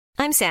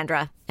I'm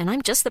Sandra, and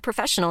I'm just the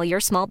professional your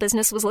small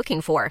business was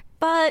looking for.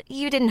 But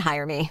you didn't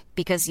hire me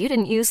because you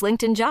didn't use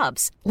LinkedIn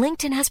Jobs.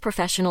 LinkedIn has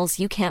professionals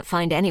you can't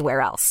find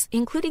anywhere else,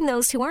 including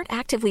those who aren't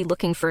actively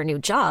looking for a new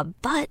job,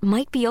 but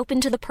might be open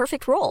to the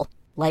perfect role,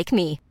 like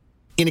me.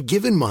 In a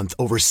given month,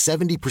 over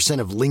 70%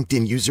 of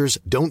LinkedIn users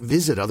don't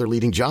visit other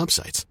leading job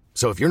sites.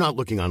 So if you're not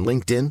looking on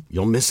LinkedIn,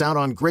 you'll miss out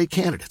on great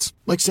candidates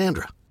like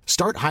Sandra.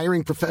 Start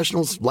hiring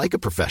professionals like a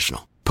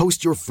professional.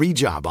 Post your free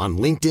job on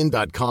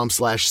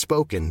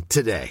linkedin.com/spoken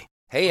today.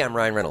 Hey, I'm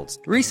Ryan Reynolds.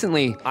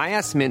 Recently, I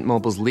asked Mint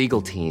Mobile's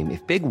legal team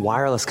if big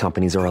wireless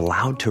companies are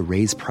allowed to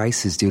raise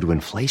prices due to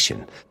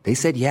inflation. They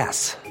said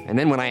yes. And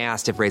then when I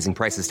asked if raising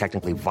prices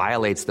technically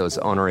violates those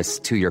onerous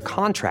two-year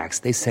contracts,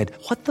 they said,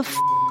 "What the f***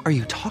 are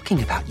you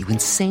talking about, you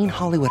insane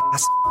Hollywood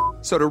ass?"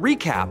 So to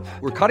recap,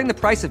 we're cutting the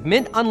price of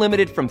Mint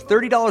Unlimited from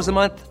 $30 a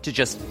month to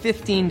just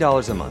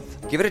 $15 a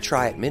month. Give it a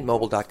try at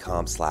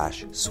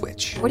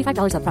mintmobile.com/switch.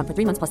 $45 up front for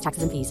 3 months plus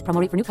taxes and fees.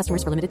 Promo rate for new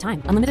customers for limited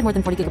time. Unlimited more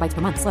than 40 gigabytes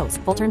per month. Slows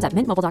full terms at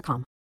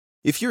mintmobile.com.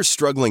 If you're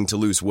struggling to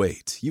lose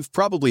weight, you've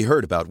probably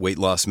heard about weight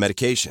loss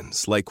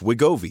medications like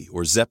Wegovy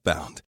or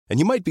Zepbound, and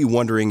you might be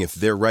wondering if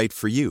they're right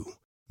for you.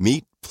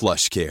 Meet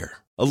PlushCare,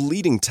 a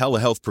leading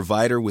telehealth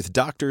provider with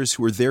doctors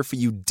who are there for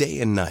you day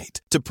and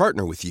night to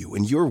partner with you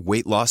in your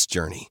weight loss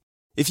journey.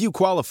 If you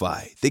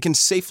qualify, they can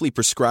safely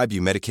prescribe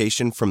you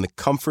medication from the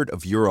comfort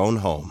of your own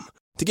home.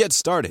 To get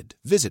started,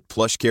 visit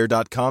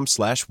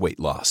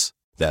plushcare.com/weightloss.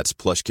 That's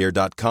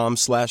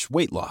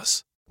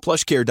plushcare.com/weightloss.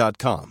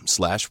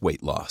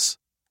 plushcare.com/weightloss.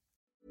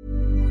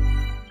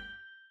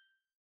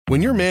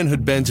 When your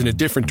manhood bends in a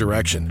different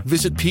direction,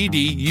 visit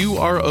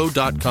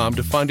PDURO.com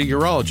to find a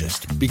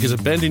urologist, because a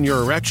bend in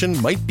your erection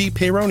might be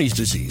Peyronie's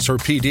disease, or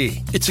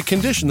PD. It's a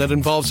condition that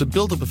involves a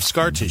buildup of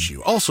scar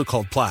tissue, also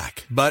called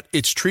plaque, but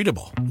it's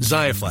treatable.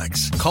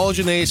 Xiaflex,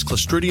 collagenase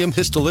Clostridium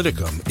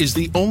histolyticum, is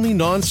the only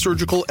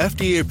non-surgical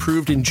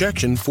FDA-approved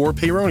injection for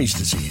Peyronie's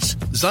disease.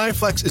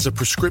 Xiaflex is a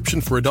prescription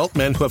for adult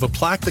men who have a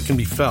plaque that can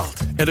be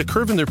felt, and a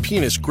curve in their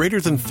penis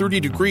greater than 30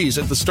 degrees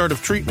at the start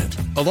of treatment.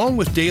 Along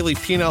with daily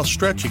penile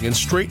stretching and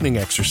straightening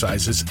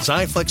exercises,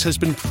 Xiaflex has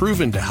been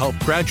proven to help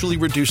gradually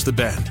reduce the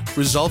bend.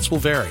 Results will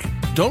vary.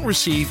 Don't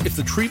receive if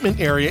the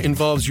treatment area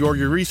involves your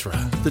urethra,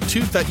 the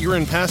tooth that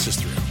urine passes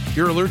through,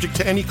 you're allergic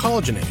to any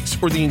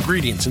collagenase, or the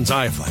ingredients in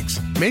Xiaflex.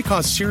 May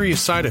cause serious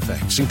side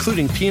effects,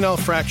 including penile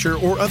fracture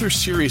or other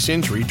serious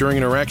injury during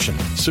an erection,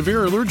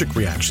 severe allergic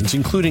reactions,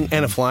 including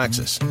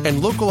anaphylaxis,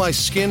 and localized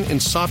skin and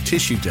soft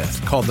tissue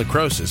death called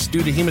necrosis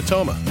due to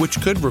hematoma,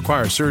 which could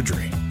require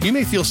surgery. You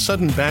may feel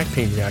sudden back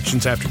pain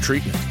reactions after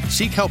treatment.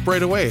 Seek help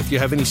right away if you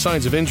have any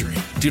signs of injury.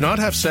 Do not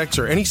have sex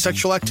or any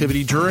sexual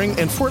activity during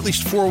and for at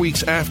least 4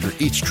 weeks after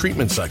each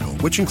treatment cycle,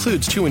 which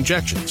includes 2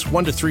 injections,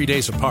 1 to 3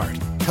 days apart.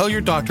 Tell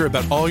your doctor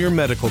about all your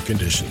medical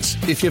conditions.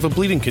 If you have a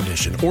bleeding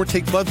condition or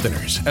take blood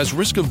thinners, as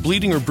risk of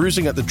bleeding or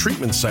bruising at the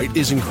treatment site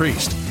is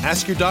increased.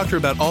 Ask your doctor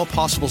about all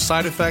possible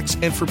side effects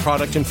and for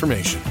product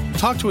information.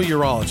 Talk to a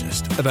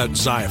urologist about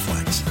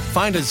Xiaflex.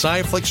 Find a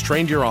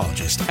Xiaflex-trained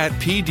urologist at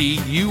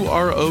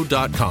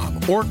pduro.com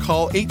or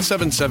call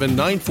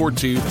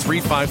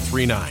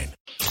 877-942-3539.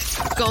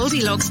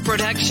 Goldilocks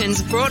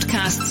Productions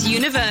broadcasts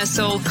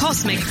universal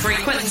cosmic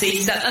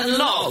frequencies that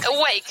unlock,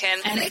 awaken,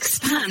 and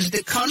expand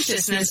the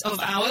consciousness of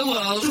our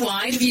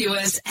worldwide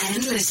viewers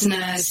and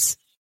listeners.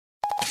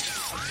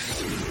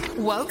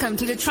 Welcome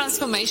to the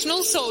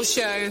Transformational Soul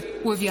Show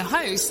with your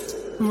host,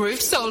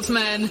 Ruth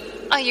Saltman.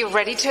 Are you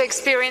ready to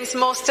experience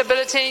more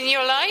stability in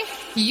your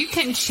life? You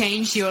can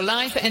change your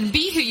life and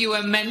be who you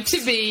are meant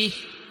to be,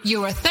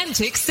 your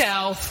authentic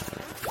self.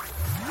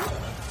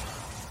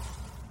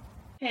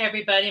 Hey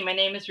everybody, my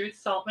name is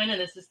Ruth Saltman and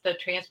this is the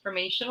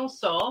Transformational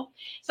Soul.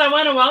 So I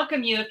want to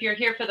welcome you if you're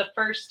here for the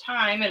first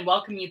time and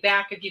welcome you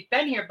back if you've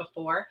been here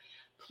before.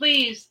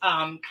 Please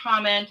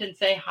comment and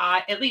say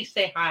hi, at least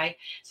say hi,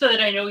 so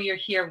that I know you're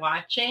here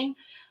watching.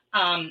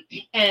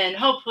 And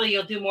hopefully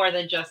you'll do more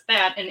than just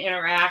that and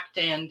interact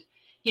and,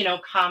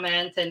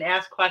 comment and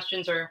ask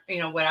questions or,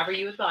 whatever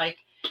you would like.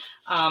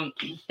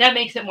 That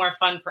makes it more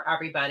fun for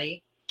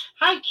everybody.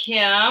 Hi,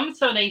 Kim.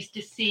 So nice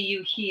to see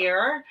you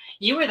here.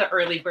 You were the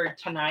early bird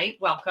tonight.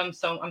 Welcome.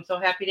 So I'm so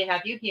happy to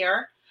have you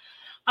here.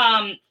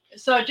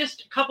 So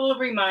just a couple of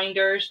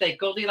reminders that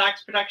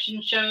Goldilocks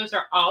production shows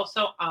are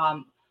also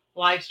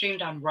live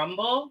streamed on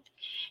Rumble.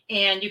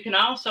 And you can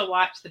also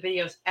watch the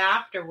videos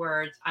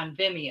afterwards on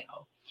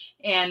Vimeo.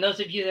 And those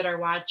of you that are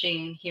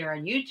watching here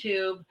on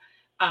YouTube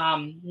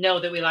know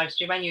that we live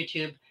stream on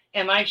YouTube.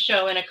 And my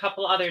show and a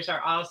couple others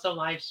are also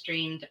live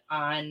streamed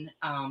on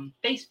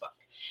Facebook.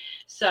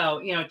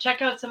 So,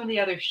 check out some of the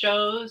other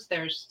shows.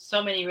 There's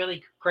so many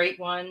really great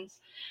ones.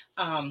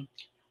 I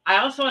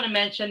also want to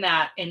mention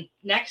that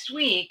next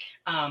week,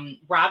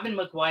 Robin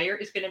McGuire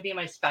is going to be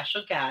my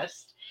special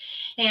guest.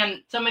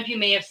 And some of you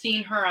may have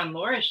seen her on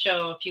Laura's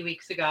show a few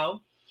weeks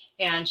ago.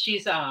 And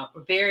she's a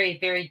very,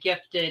 very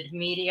gifted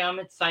medium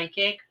and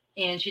psychic.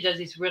 And she does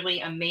these really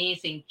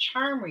amazing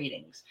charm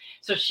readings.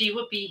 So she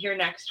will be here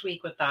next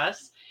week with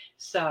us.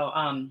 So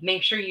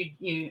make sure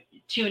you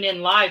tune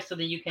in live so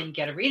that you can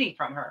get a reading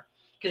from her,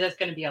 because that's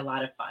going to be a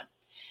lot of fun.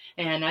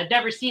 And I'd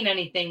never seen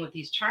anything with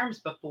these charms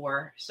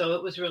before, so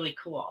it was really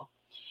cool.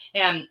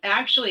 And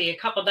actually, a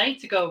couple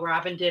nights ago,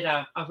 Robin did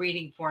a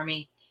reading for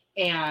me,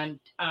 and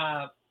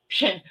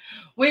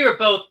we were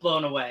both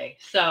blown away.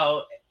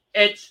 So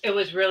it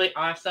was really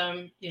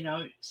awesome,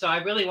 So I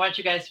really want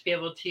you guys to be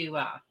able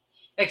to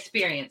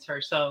experience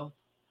her. So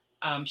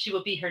she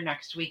will be here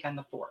next week on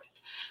the 4th.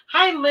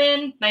 Hi,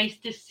 Lynn. Nice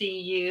to see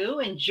you.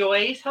 And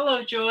Joyce.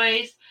 Hello,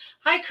 Joyce.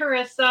 Hi,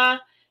 Carissa.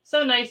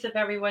 So nice of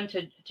everyone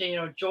to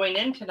join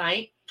in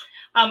tonight.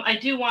 I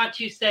do want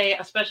to say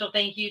a special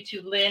thank you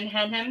to Lynn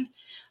Henham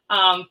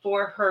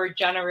for her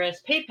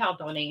generous PayPal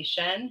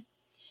donation.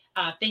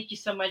 Thank you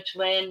so much,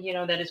 Lynn.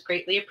 That is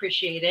greatly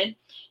appreciated.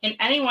 And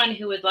anyone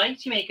who would like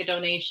to make a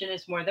donation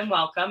is more than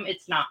welcome.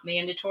 It's not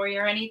mandatory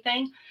or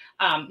anything.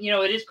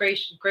 It is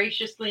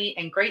graciously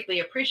and greatly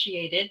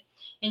appreciated.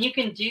 And you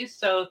can do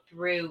so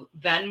through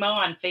Venmo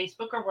on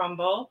Facebook or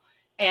Rumble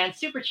and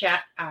Super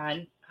Chat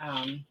on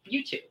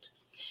YouTube.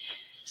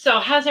 So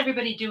how's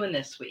everybody doing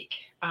this week?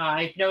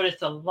 I've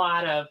noticed a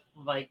lot of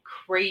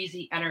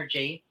crazy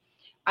energy.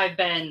 I've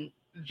been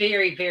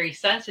very, very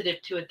sensitive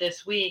to it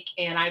this week,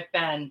 and I've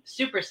been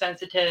super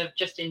sensitive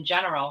just in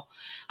general.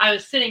 I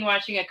was sitting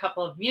watching a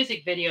couple of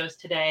music videos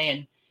today,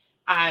 and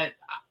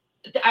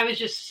I was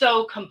just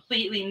so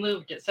completely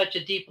moved at such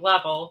a deep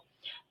level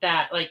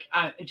that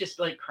I'm just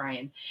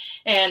crying.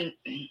 And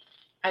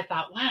I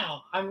thought,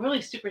 wow, I'm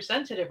really super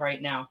sensitive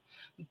right now.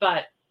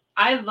 But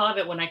I love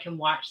it when I can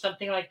watch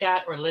something like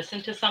that or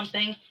listen to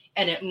something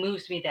and it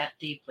moves me that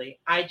deeply.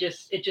 It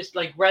just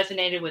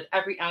resonated with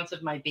every ounce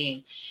of my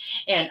being.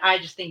 And I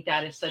just think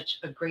that is such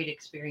a great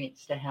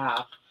experience to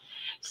have.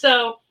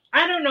 So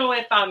I don't know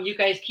if you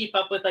guys keep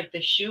up with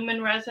the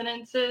Schumann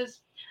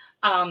resonances,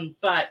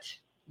 but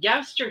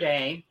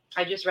yesterday,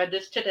 I just read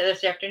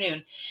this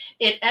afternoon,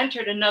 it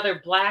entered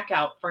another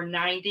blackout for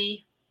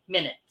 90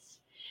 minutes.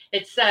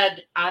 It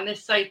said on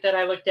this site that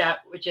I looked at,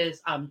 which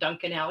is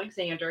Duncan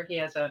Alexander, he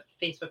has a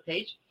Facebook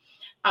page,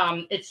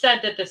 it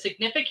said that the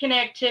significant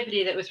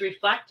activity that was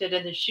reflected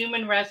in the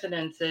Schumann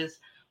resonances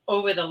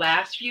over the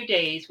last few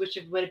days, which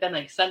would have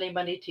been Sunday,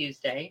 Monday,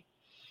 Tuesday,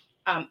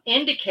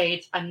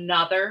 indicates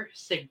another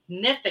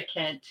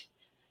significant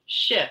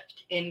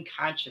shift in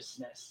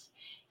consciousness.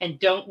 And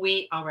don't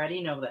we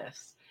already know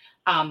this?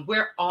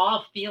 We're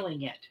all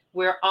feeling it.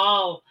 We're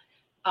all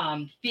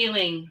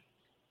feeling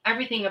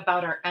everything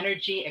about our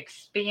energy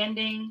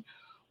expanding.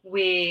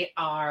 We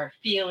are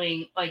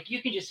feeling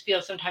you can just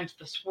feel sometimes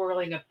the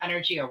swirling of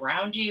energy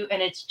around you,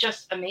 and it's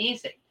just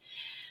amazing.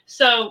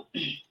 So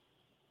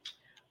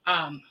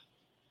for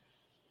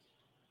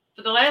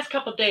the last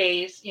couple of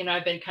days,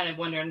 I've been kind of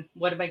wondering,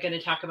 what am I going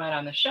to talk about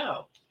on the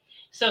show?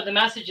 So the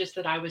messages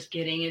that I was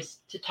getting is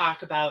to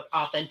talk about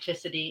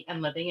authenticity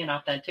and living an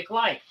authentic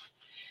life.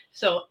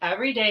 So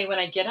every day when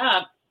I get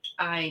up,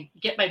 I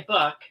get my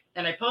book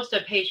and I post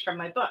a page from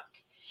my book.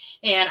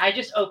 And I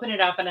just open it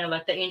up and I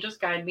let the angels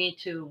guide me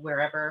to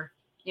wherever,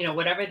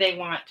 whatever they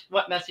want,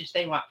 what message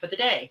they want for the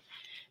day.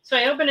 So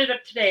I open it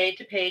up today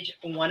to page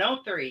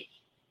 103.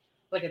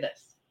 Look at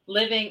this,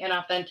 living an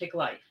authentic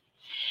life.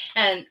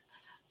 And,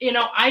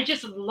 I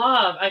just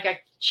love, I got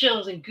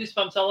chills and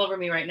goosebumps all over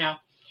me right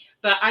now.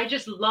 But I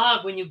just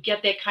love when you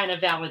get that kind of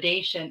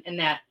validation and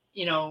that,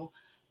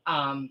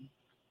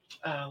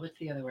 what's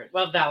the other word?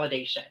 Well,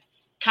 validation,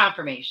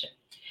 confirmation.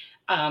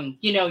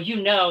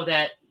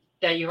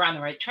 That you're on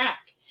the right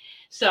track.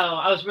 So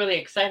I was really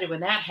excited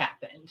when that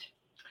happened.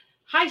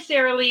 Hi,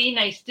 Sarah Lee.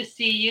 Nice to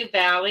see you,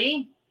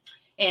 Valley.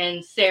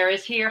 And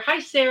Sarah's here. Hi,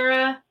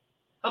 Sarah.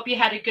 Hope you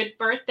had a good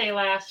birthday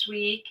last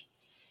week.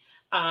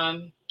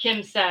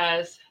 Kim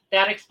says,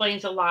 that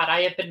explains a lot.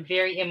 I have been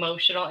very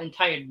emotional and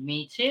tired.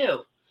 Me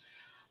too.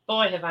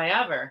 Boy, have I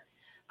ever.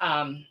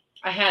 I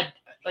had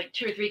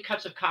 2 or 3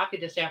 cups of coffee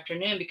this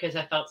afternoon because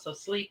I felt so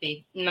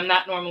sleepy. And I'm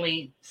not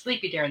normally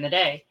sleepy during the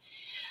day.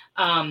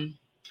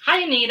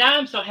 Hi, Anita.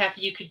 I'm so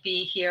happy you could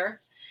be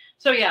here.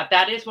 So yeah,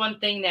 that is one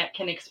thing that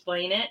can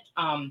explain it.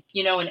 And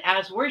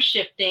as we're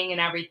shifting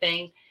and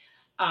everything,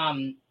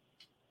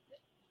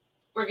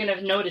 we're going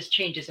to notice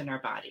changes in our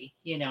body.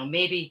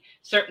 Maybe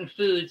certain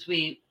foods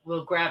we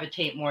will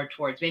gravitate more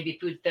towards, maybe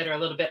foods that are a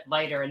little bit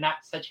lighter and not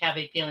such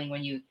heavy feeling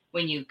when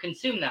you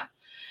consume them.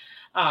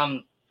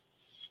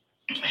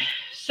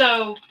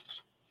 So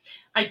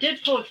I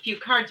did pull a few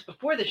cards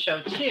before the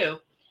show too.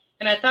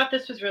 And I thought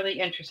this was really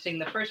interesting.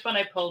 The first one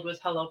I pulled was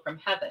Hello from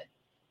Heaven.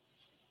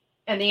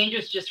 And the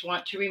angels just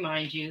want to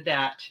remind you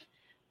that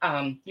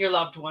your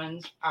loved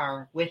ones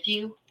are with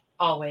you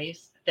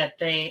always, that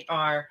they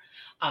are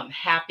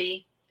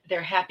happy.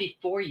 They're happy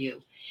for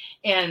you.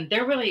 And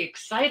they're really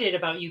excited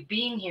about you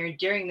being here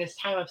during this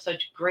time of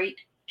such great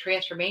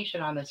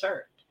transformation on this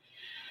earth.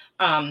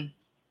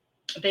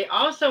 They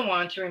also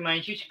want to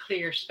remind you to clear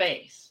your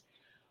space,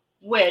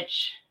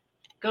 which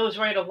goes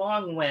right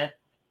along with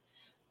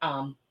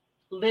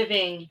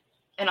living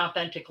an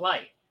authentic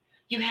life.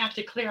 You have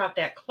to clear out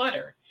that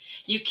clutter.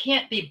 You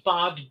can't be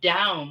bogged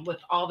down with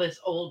all this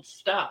old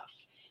stuff.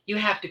 You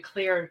have to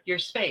clear your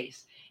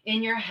space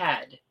in your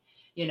head,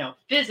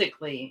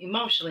 physically,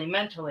 emotionally,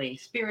 mentally,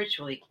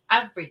 spiritually,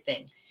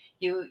 everything.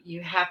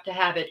 You have to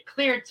have it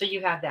cleared so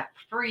you have that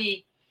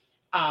free,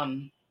 all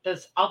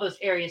those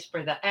areas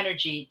for the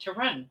energy to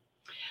run.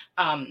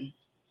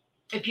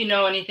 If you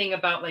know anything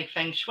about like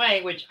Feng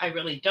Shui, which I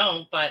really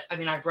don't, but I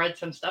mean, I've read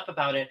some stuff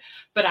about it,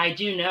 but I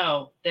do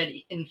know that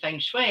in Feng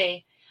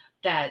Shui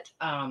that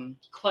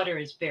clutter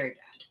is very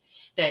bad,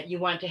 that you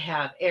want to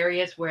have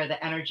areas where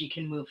the energy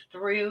can move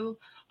through.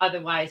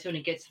 Otherwise, when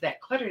it gets to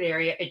that cluttered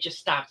area, it just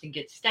stops and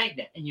gets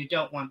stagnant, and you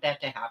don't want that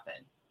to happen.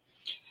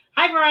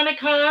 Hi,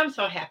 Veronica. I'm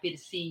so happy to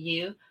see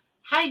you.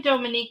 Hi,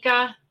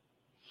 Dominica.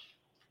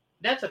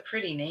 That's a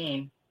pretty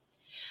name.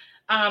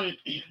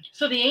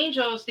 So the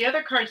angels, the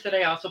other cards that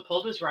I also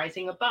pulled was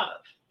rising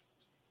above.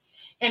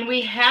 And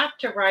we have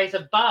to rise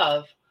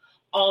above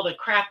all the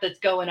crap that's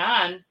going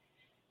on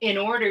in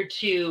order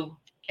to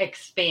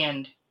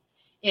expand,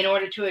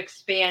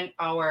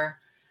 our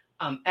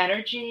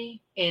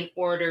energy, in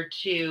order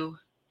to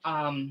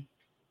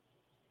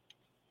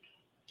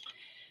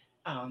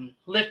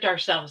lift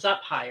ourselves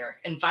up higher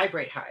and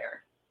vibrate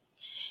higher.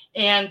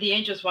 And the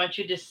angels want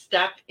you to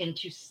step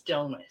into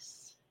stillness.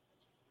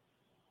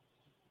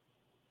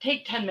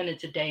 Take 10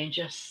 minutes a day and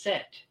just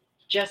sit.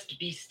 Just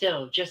be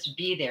still. Just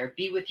be there.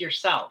 Be with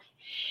yourself.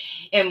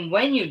 And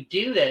when you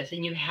do this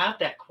and you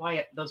have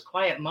those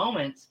quiet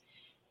moments,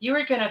 you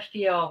are going to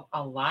feel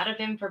a lot of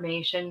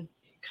information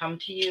come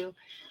to you.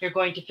 You're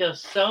going to feel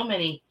so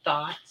many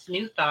thoughts,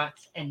 new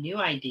thoughts, and new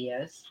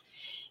ideas.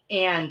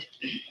 And,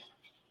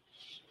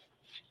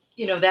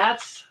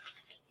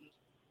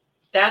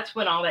 that's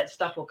when all that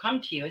stuff will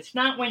come to you. It's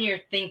not when you're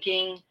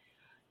thinking,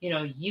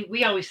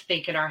 we always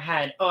think in our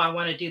head, oh, I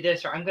want to do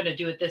this, or I'm going to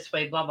do it this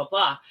way, blah, blah,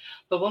 blah.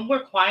 But when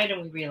we're quiet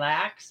and we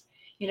relax,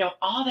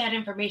 all that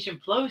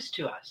information flows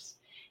to us.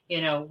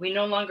 We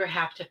no longer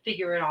have to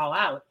figure it all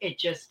out. It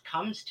just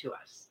comes to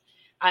us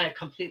on a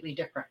completely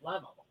different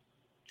level.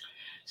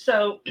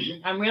 So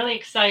I'm really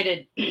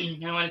excited. I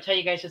want to tell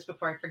you guys just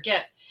before I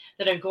forget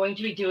that I'm going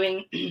to be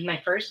doing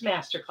my first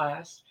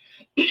masterclass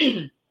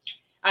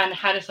on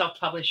how to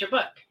self-publish your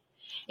book.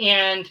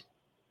 And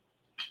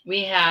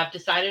we have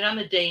decided on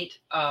the date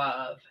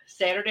of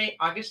Saturday,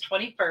 August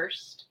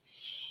 21st.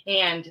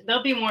 And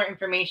there'll be more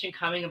information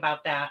coming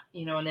about that,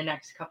 in the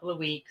next couple of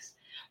weeks.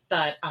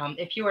 But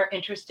if you are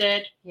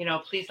interested,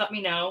 please let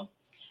me know.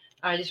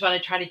 I just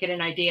want to try to get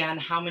an idea on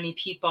how many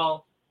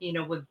people,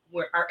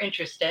 are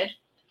interested.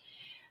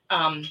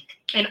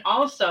 And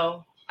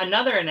also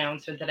another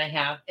announcement that I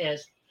have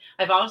is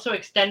I've also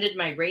extended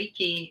my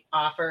Reiki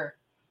offer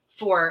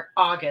for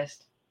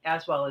August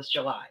as well as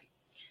July.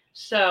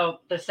 So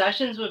the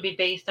sessions would be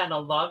based on a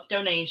love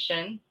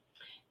donation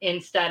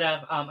instead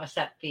of a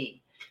set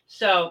fee.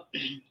 So,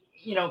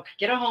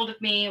 get a hold of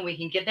me and we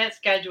can get that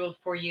scheduled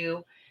for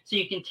you so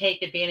you can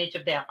take advantage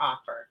of that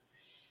offer.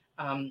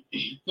 I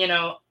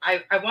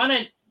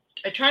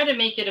try to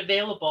make it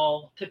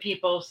available to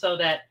people so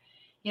that,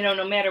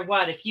 no matter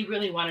what, if you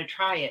really want to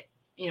try it,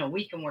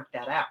 we can work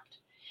that out.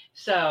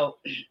 So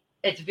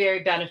it's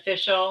very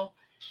beneficial.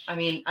 I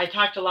mean, I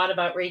talked a lot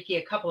about Reiki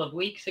a couple of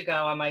weeks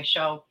ago on my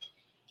show.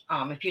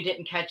 If you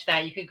didn't catch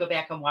that, you could go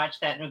back and watch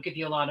that, and it'll give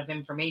you a lot of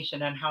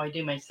information on how I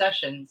do my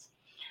sessions.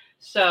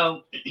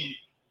 So,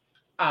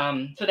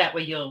 so that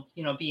way you'll,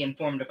 be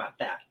informed about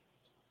that.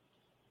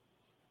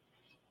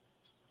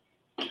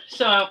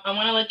 So I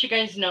want to let you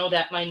guys know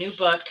that my new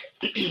book,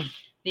 The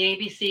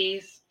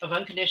ABCs of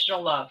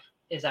Unconditional Love,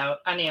 is out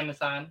on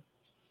Amazon.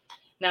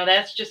 Now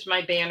that's just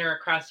my banner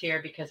across here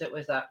because it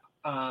was a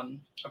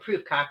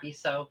approved copy.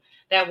 So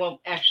that won't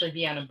actually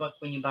be on a book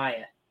when you buy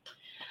it.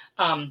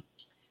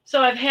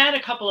 So I've had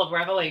a couple of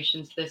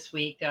revelations this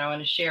week that I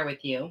want to share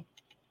with you.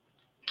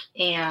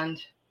 And,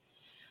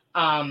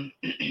 oh,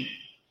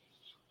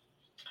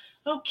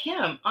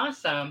 Kim,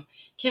 awesome.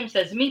 Kim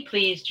says, me,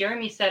 please.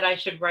 Jeremy said I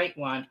should write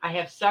one. I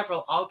have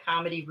several, all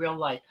comedy, real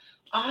life.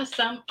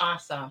 Awesome,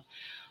 awesome.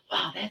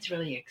 Wow, that's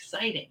really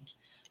exciting.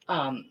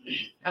 I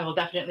will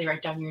definitely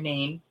write down your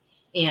name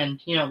and,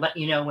 let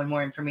you know when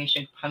more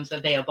information becomes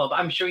available. But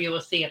I'm sure you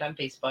will see it on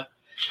Facebook.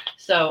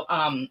 So,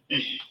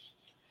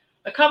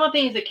 a couple of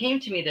things that came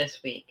to me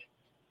this week.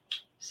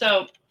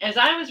 So as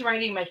I was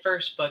writing my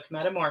first book,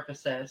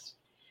 Metamorphosis,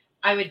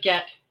 I would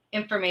get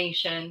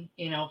information,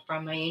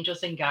 from my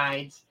angels and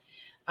guides.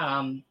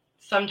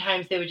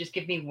 Sometimes they would just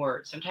give me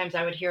words. Sometimes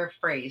I would hear a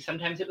phrase.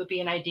 Sometimes it would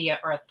be an idea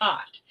or a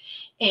thought.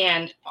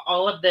 And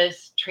all of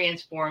this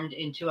transformed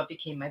into what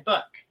became my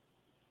book.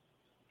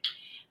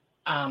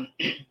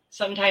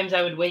 Sometimes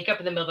I would wake up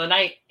in the middle of the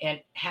night and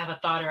have a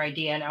thought or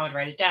idea, and I would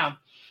write it down.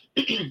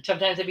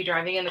 Sometimes I'd be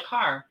driving in the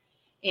car.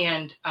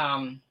 And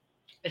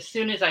as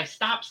soon as I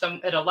stopped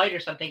at a light or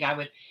something, I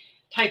would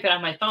type it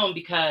on my phone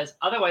because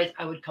otherwise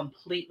I would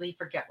completely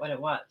forget what it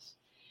was.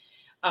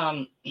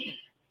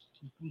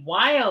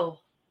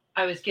 While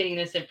I was getting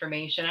this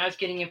information, I was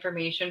getting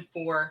information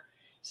for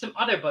some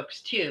other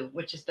books too,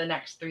 which is the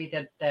next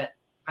 3 that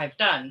I've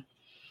done.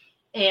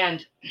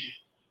 And,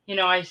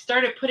 I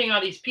started putting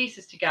all these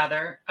pieces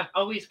together. I've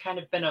always kind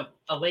of been a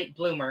late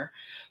bloomer,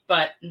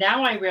 But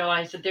now I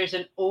realize that there's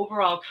an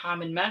overall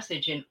common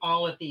message in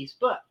all of these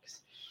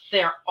books.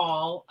 They're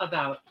all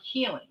about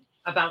healing,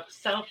 about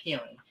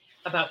self-healing,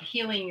 about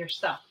healing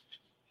yourself.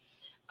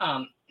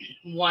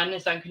 One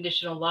is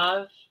unconditional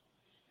love,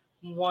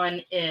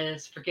 one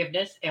is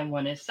forgiveness, and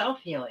one is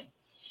self-healing.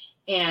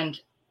 And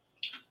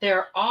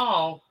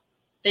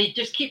they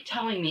just keep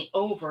telling me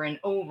over and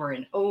over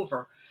and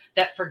over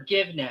that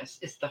forgiveness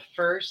is the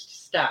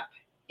first step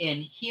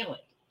in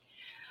healing.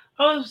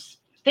 Oh,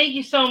 thank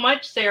you so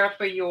much, Sarah,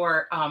 for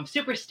your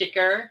super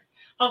sticker.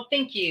 Oh,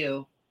 thank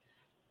you.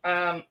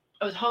 Don't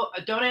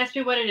ask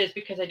me what it is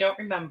because I don't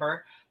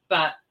remember,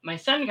 but my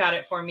son got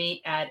it for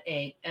me at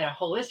a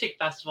holistic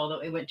festival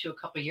that we went to a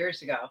couple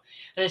years ago.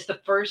 And it's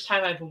the first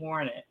time I've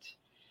worn it.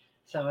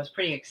 So I was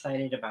pretty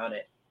excited about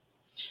it.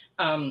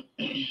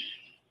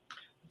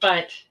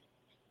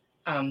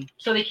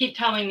 So they keep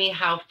telling me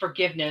how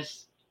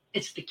forgiveness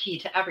is the key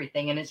to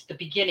everything and it's the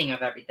beginning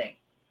of everything.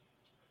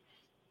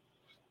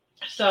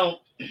 So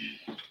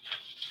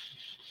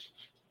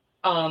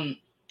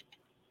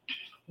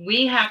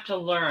we have to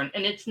learn,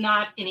 and it's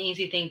not an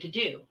easy thing to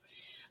do.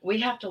 We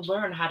have to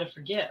learn how to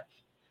forgive.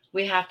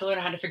 We have to learn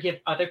how to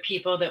forgive other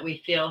people that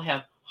we feel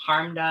have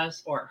harmed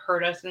us or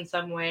hurt us in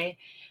some way,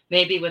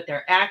 maybe with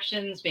their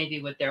actions,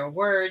 maybe with their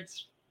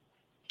words.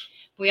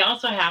 We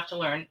also have to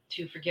learn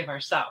to forgive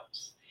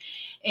ourselves.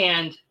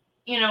 And,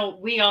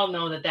 we all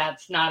know that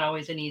that's not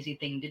always an easy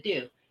thing to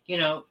do,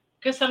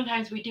 because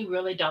sometimes we do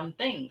really dumb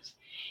things.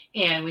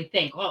 And we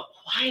think, well,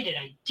 why did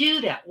I do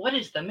that? What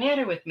is the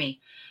matter with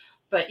me?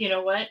 But you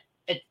know what?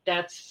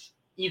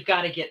 You've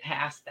got to get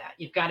past that.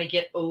 You've got to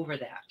get over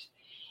that.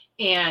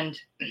 And,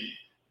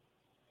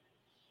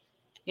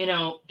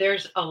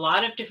 there's a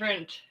lot of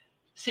different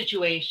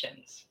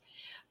situations.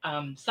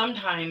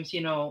 Sometimes,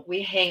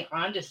 we hang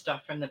on to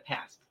stuff from the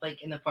past,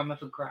 like in the form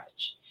of a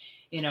grudge.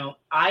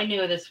 I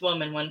knew this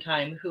woman one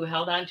time who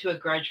held on to a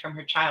grudge from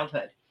her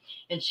childhood.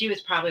 And she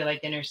was probably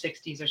like in her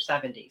 60s or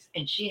 70s.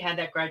 And she had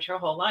that grudge her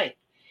whole life.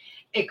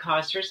 It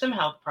caused her some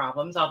health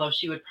problems, although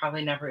she would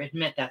probably never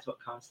admit that's what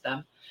caused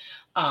them.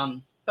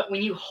 But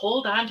when you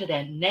hold on to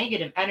that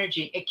negative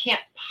energy, it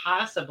can't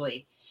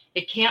possibly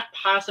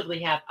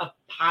have a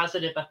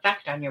positive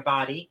effect on your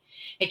body.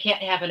 It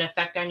can't have an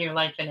effect on your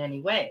life in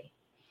any way.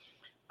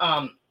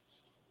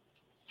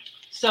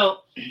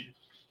 So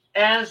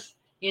as,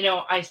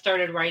 I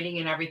started writing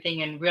and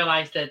everything and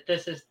realized that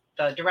this is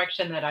the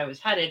direction that I was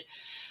headed,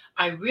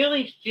 I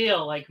really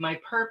feel like my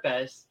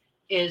purpose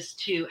is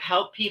to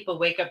help people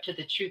wake up to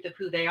the truth of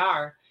who they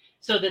are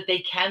so that they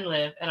can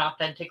live an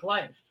authentic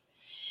life.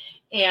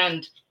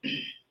 And,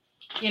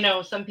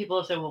 some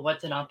people say, well,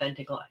 what's an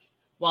authentic life?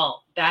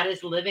 Well, that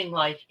is living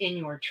life in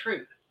your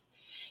truth.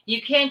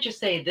 You can't just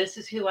say, this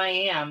is who I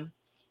am,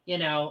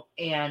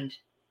 and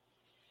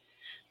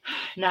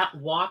not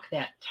walk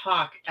that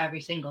talk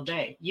every single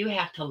day. You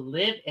have to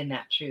live in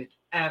that truth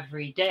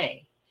every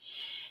day.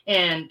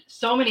 And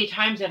so many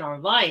times in our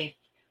life,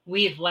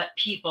 we've let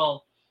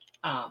people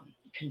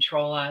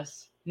control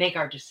us, make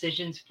our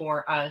decisions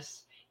for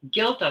us,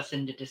 guilt us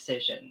into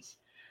decisions,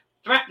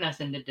 threaten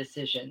us into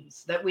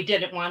decisions that we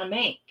didn't want to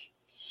make.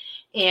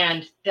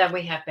 And then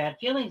we have bad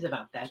feelings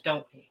about that,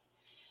 don't we?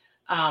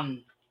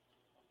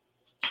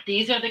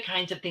 These are the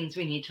kinds of things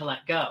we need to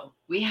let go.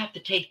 We have to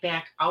take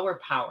back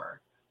our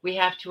power. We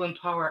have to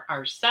empower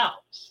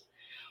ourselves.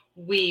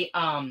 We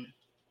can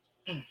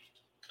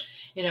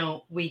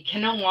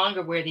no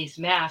longer wear these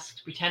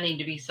masks pretending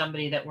to be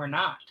somebody that we're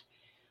not.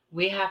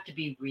 We have to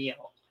be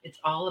real. It's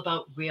all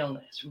about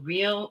realness,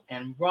 real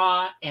and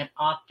raw and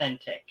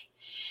authentic.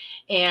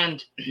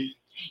 And,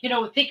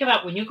 think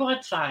about when you go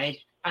outside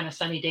on a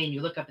sunny day and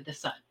you look up at the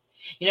sun,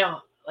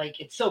 like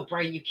it's so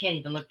bright, you can't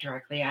even look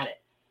directly at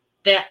it.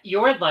 That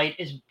your light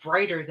is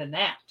brighter than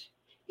that.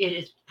 It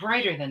is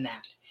brighter than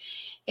that.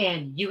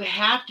 And you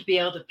have to be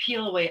able to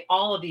peel away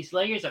all of these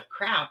layers of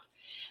crap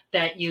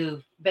that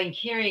you've been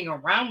carrying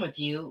around with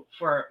you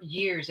for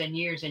years and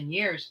years and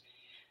years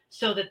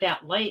so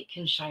that light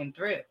can shine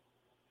through.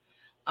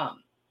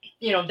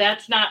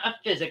 That's not a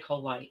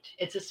physical light.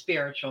 It's a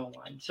spiritual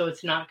one. So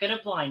it's not going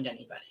to blind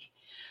anybody.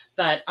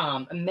 But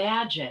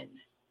imagine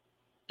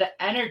the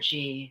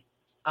energy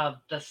of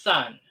the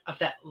sun, of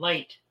that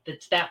light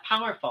that's that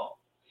powerful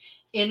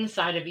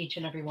inside of each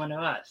and every one of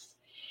us.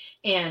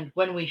 And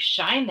when we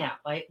shine that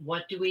light,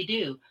 what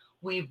do?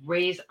 We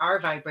raise our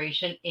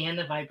vibration and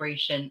the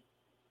vibration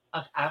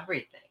of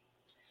everything.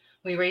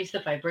 We raise the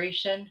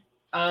vibration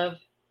of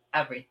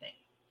everything.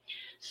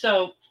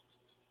 So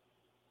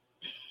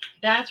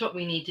that's what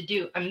we need to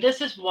do. I mean,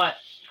 this is what,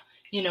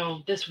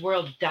 this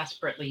world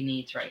desperately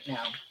needs right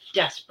now.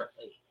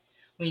 Desperately.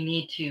 We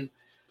need to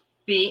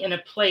be in a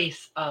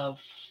place of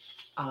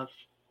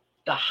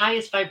the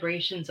highest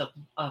vibrations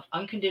of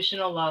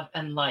unconditional love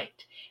and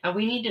light. And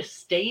we need to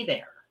stay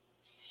there.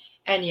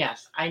 And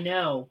yes, I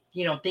know,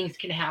 things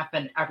can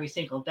happen every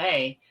single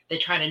day. They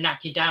try to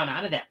knock you down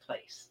out of that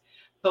place.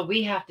 But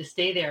we have to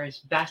stay there as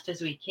best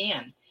as we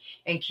can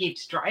and keep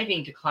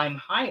striving to climb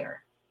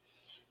higher.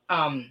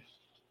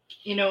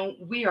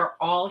 We are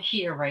all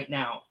here right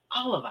now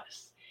all of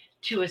us,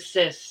 to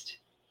assist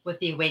with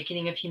the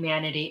awakening of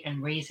humanity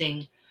and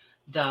raising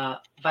the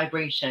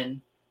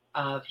vibration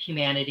of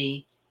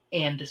humanity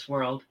and this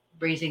world,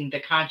 raising the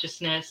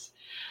consciousness.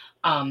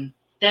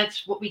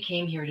 That's what we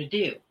came here to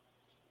do,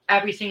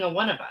 every single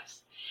one of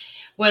us.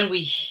 But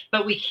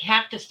we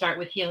have to start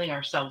with healing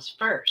ourselves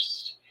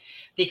first,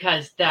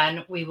 because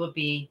then we will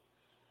be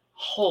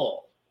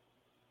whole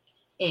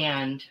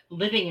and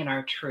living in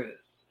our truth.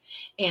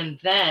 And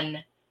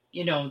then,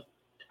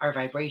 our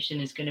vibration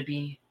is going to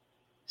be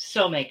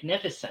so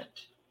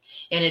magnificent,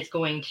 and it's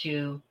going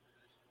to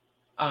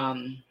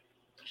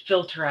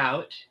filter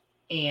out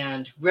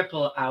and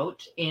ripple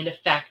out and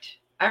affect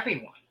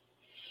everyone.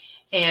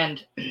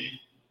 And let's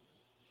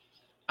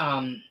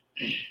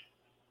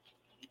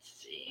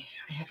see,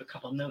 I have a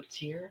couple notes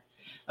here.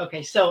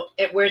 Okay, so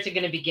where's it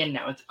going to begin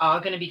now? It's all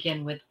going to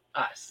begin with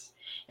us.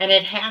 And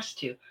it has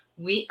to.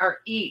 We are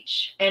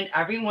each and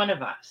every one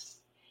of us.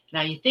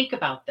 Now you think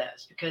about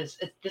this, because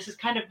this is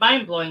kind of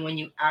mind-blowing when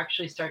you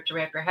actually start to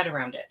wrap your head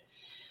around it.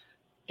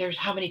 There's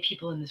how many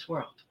people in this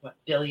world? What,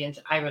 billions?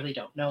 I really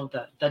don't know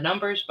the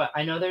numbers, but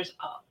I know there's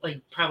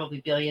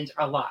probably billions,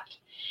 a lot.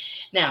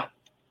 Now,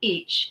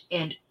 each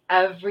and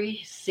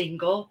every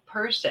single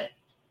person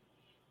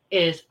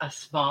is a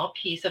small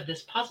piece of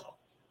this puzzle.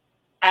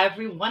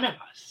 Every one of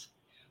us.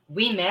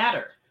 We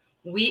matter.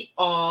 We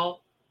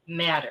all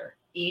matter.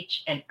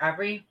 Each and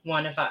every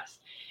one of us.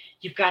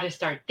 You've got to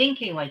start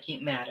thinking like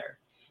you matter.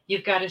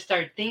 You've got to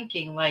start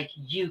thinking like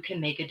you can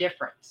make a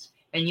difference.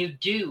 And you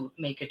do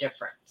make a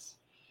difference.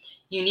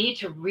 You need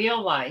to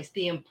realize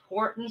the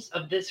importance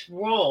of this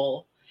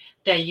role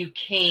that you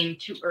came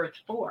to Earth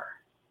for.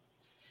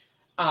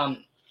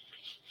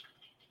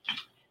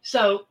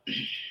 So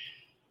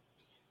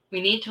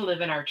we need to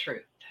live in our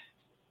truth.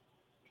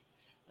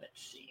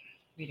 Let's see.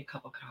 Read a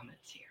couple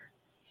comments here.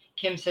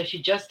 Kim says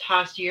she just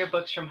tossed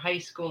yearbooks from high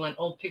school and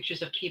old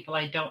pictures of people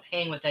I don't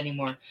hang with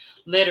anymore.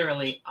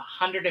 Literally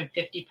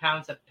 150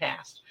 pounds have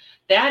passed.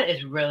 That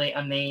is really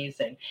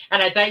amazing.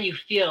 And I bet you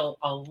feel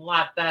a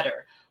lot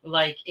better.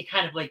 Like it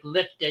kind of like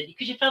lifted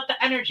because you felt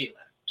the energy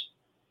lift.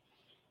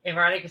 And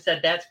Veronica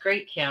said, that's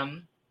great,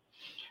 Kim.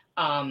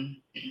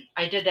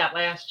 I did that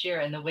last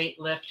year and the weight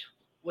lift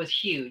was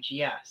huge.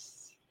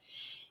 Yes.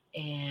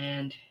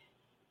 And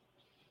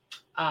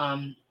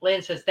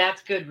Lynn says,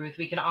 that's good, Ruth.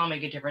 We can all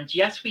make a difference.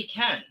 Yes, we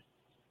can.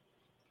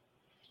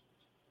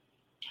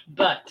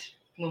 But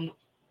when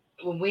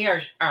we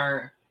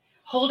are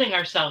holding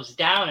ourselves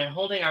down and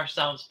holding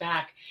ourselves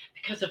back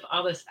because of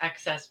all this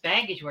excess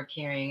baggage we're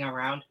carrying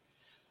around,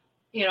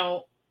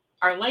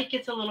 our light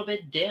gets a little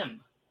bit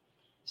dim.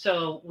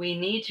 So we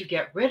need to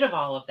get rid of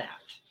all of that.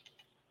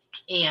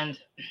 And,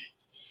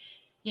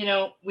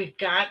 we've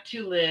got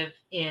to live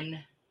in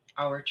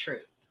our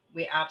truth.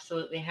 We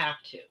absolutely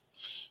have to.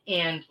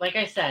 And like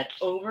I said,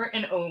 over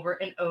and over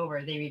and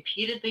over, they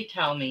repeatedly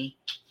tell me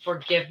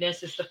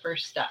forgiveness is the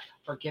first step.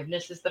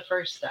 Forgiveness is the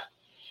first step.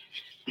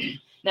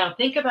 Now,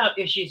 think about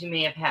issues you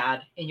may have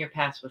had in your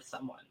past with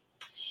someone.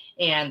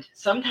 And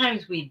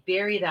sometimes we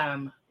bury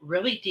them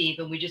really deep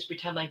and we just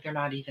pretend like they're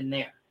not even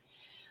there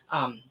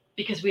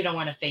because we don't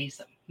want to face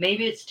them.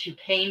 Maybe it's too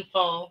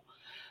painful.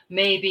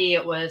 Maybe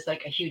it was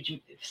like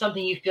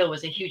something you feel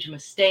was a huge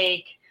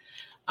mistake.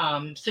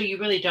 So you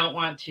really don't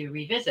want to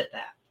revisit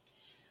that.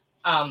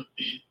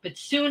 But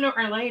sooner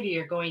or later,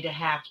 you're going to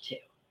have to,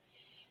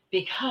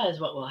 because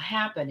what will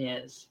happen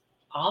is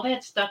all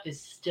that stuff is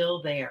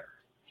still there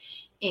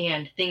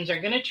and things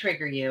are going to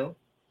trigger you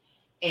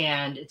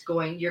and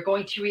you're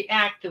going to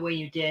react the way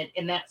you did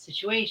in that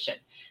situation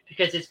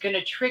because it's going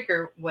to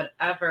trigger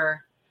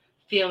whatever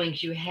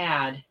feelings you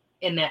had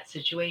in that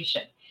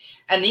situation.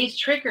 And these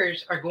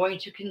triggers are going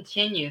to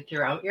continue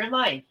throughout your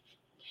life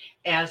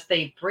as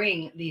they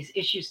bring these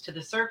issues to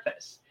the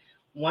surface.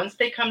 Once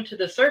they come to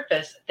the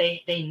surface,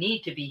 they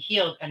need to be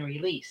healed and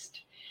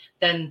released.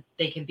 Then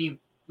they can be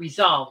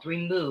resolved,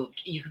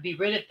 removed. You can be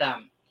rid of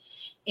them.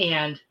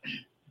 And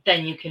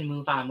then you can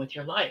move on with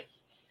your life.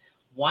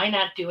 Why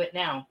not do it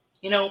now?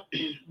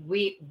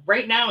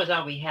 Right now is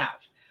all we have.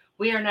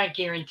 We are not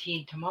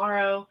guaranteed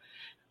tomorrow.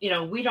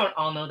 We don't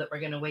all know that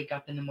we're going to wake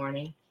up in the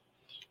morning.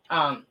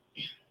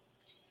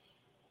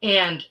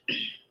 And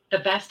the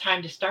best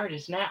time to start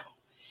is now.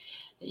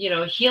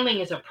 Healing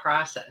is a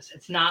process.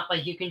 It's not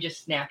like you can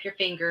just snap your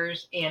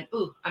fingers and,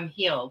 ooh, I'm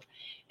healed.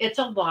 It's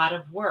a lot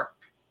of work.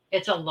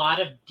 It's a lot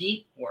of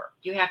deep work.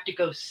 You have to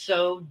go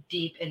so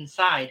deep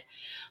inside.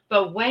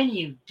 But when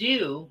you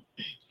do,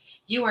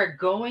 you are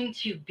going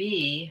to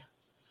be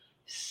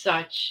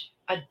such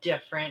a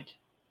different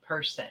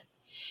person.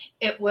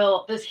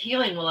 This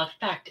healing will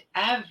affect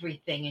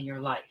everything in your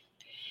life.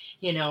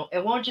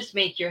 It won't just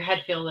make your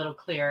head feel a little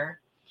clearer,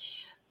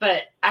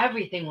 but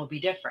everything will be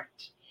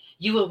different.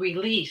 You will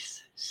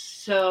release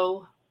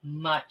so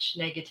much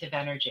negative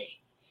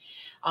energy.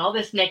 All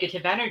this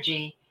negative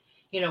energy,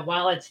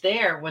 while it's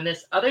there, when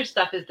this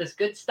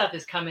good stuff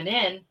is coming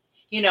in,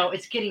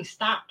 it's getting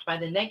stopped by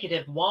the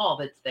negative wall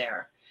that's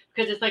there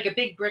because it's like a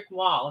big brick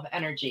wall of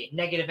energy,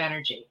 negative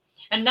energy,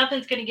 and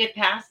nothing's going to get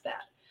past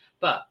that.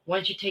 But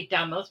once you take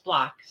down those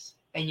blocks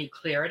and you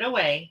clear it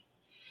away,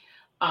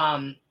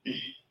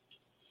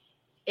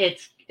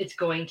 it's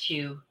going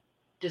to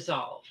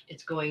dissolve.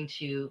 It's going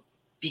to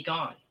be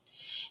gone.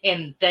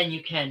 And then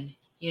you can,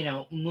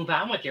 move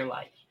on with your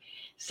life.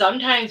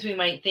 Sometimes we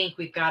might think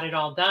we've got it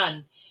all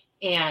done,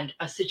 and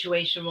a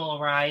situation will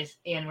arise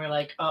and we're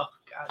like, oh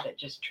God, that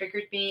just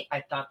triggered me. I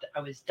thought that I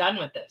was done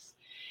with this.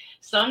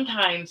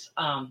 Sometimes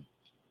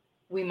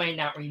we might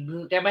not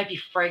remove, there might be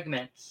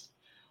fragments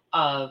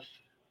of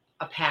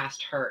a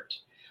past hurt.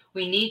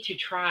 We need to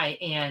try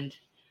and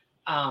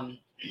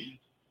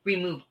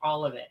remove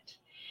all of it.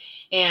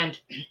 And,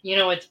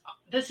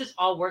 this is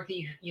all work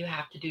that you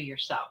have to do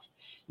yourself.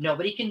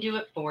 Nobody can do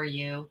it for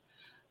you.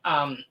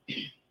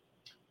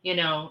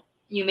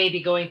 You may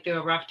be going through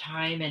a rough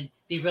time and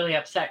be really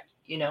upset,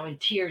 in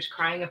tears,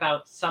 crying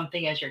about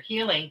something as you're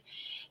healing.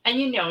 And,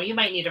 you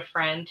might need a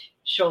friend,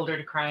 shoulder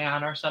to cry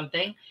on or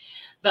something,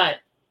 but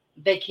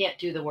they can't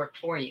do the work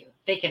for you.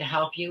 They can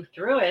help you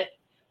through it,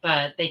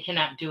 but they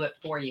cannot do it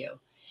for you.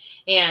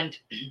 And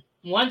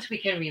once we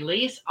can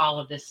release all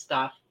of this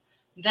stuff,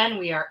 then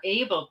we are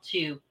able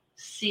to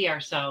see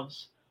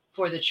ourselves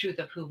for the truth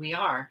of who we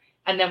are.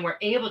 And then we're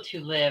able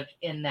to live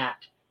in that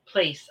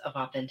place of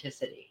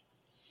authenticity.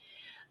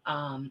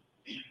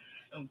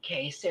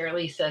 Okay, Sarah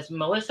Lee says,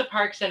 Melissa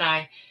Parks and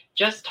I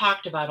just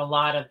talked about a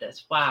lot of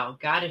this. Wow,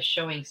 God is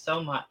showing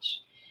so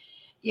much.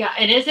 Yeah,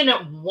 and isn't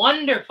it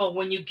wonderful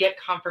when you get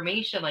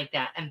confirmation like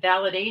that and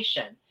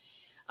validation?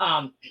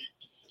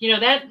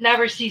 That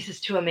never ceases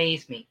to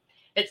amaze me.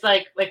 It's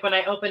like when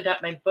I opened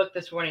up my book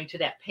this morning to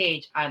that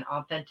page on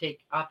authentic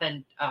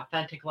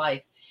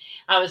life,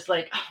 I was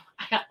like,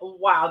 oh,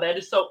 wow, that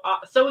is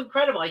so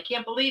incredible. I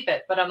can't believe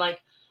it. But I'm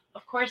like,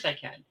 of course I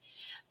can.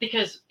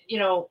 Because,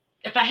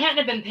 if I hadn't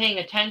have been paying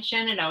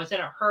attention and I was in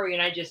a hurry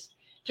and I just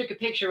took a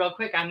picture real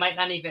quick, I might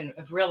not even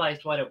have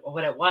realized what it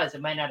was.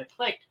 It might not have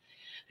clicked.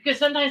 Because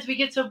sometimes we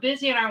get so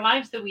busy in our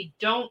lives that we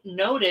don't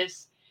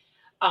notice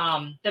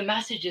the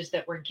messages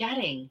that we're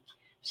getting.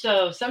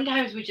 So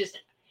sometimes we just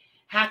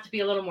have to be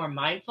a little more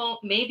mindful.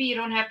 Maybe you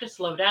don't have to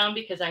slow down,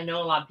 because I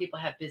know a lot of people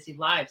have busy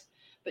lives,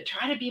 but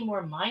try to be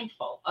more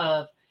mindful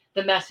of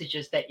the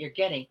messages that you're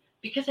getting,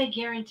 because I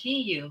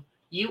guarantee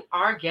you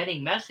are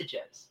getting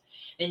messages,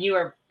 and you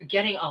are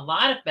getting a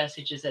lot of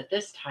messages at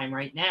this time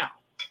right now.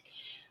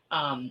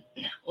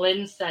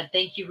 Lynn said,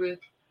 thank you, Ruth.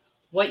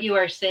 What you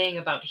are saying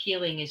about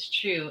healing is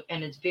true,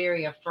 and it's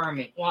very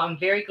affirming. Well, I'm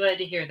very glad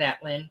to hear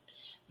that, Lynn.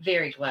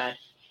 Very glad.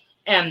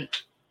 And,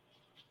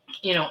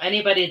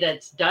 anybody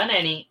that's done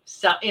any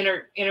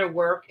inner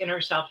work,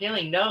 inner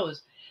self-healing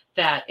knows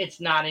that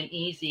it's not an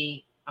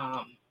easy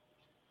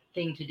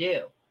thing to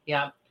do.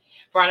 Yeah.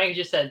 Veronica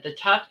just said, the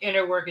tough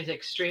inner work is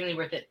extremely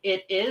worth it.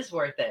 It is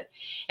worth it.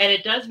 And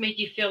it does make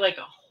you feel like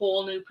a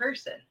whole new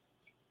person.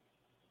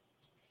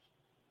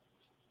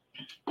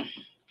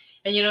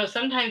 And,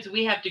 sometimes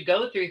we have to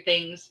go through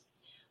things.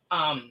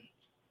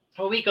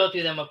 We go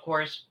through them, of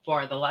course,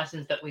 for the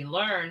lessons that we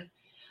learn.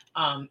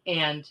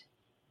 And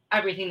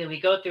everything that we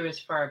go through is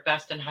for our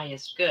best and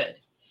highest good.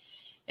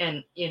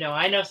 And,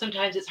 I know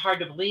sometimes it's hard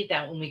to believe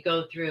that when we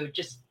go through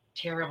just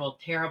terrible,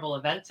 terrible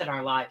events in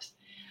our lives.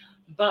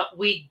 But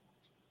we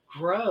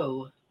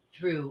grow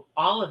through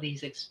all of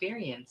these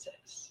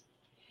experiences.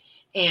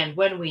 And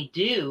when we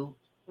do,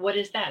 what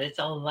is that? It's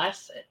a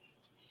lesson.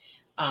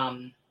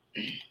 And,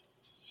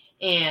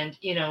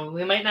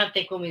 we might not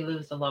think when we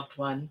lose a loved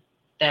one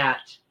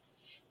that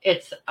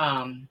it's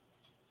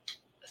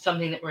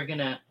something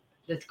that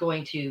that's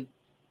going to,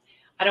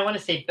 I don't want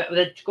to say, but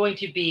that's going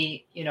to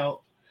be,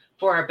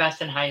 for our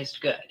best and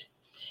highest good.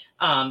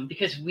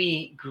 Because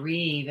we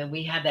grieve and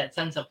we have that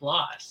sense of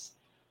loss.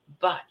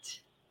 But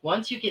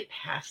once you get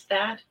past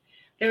that,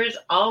 there is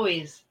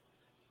always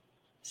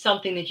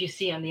something that you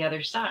see on the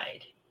other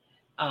side.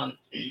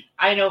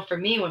 I know for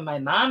me, when my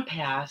mom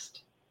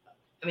passed,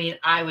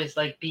 I was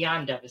like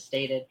beyond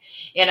devastated,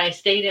 and I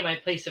stayed in my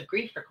place of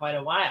grief for quite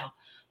a while.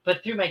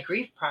 But through my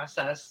grief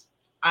process,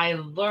 I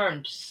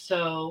learned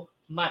so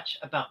much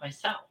about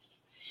myself.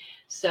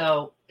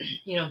 So,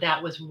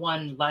 that was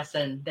one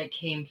lesson that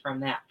came from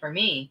that for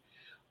me,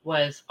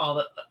 was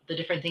all the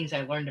different things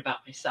I learned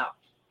about myself.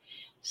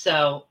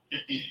 So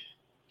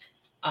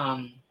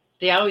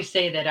they always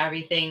say that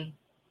everything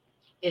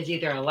is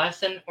either a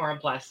lesson or a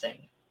blessing.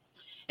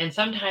 And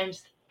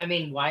sometimes,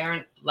 why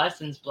aren't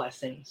lessons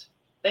blessings?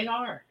 They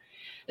are.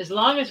 As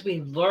long as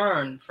we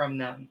learn from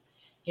them,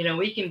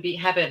 we can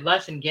have a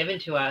lesson given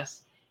to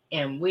us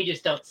and we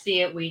just don't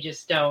see it. We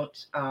just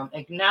don't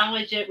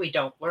acknowledge it. We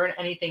don't learn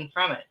anything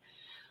from it.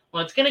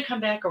 Well, it's going to come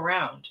back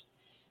around.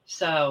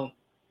 So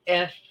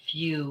if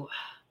you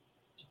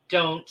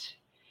don't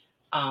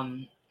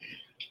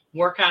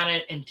work on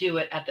it and do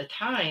it at the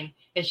time,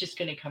 it's just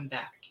going to come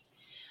back.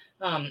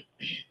 When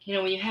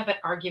you have an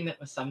argument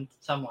with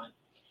someone,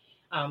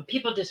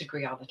 people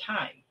disagree all the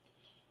time.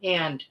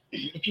 And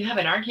if you have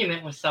an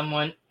argument with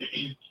someone,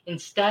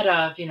 instead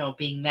of,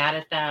 being mad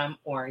at them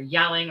or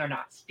yelling or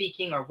not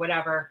speaking or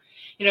whatever,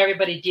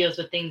 everybody deals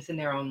with things in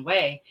their own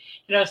way.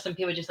 Some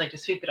people just like to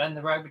sweep it under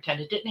the rug, pretend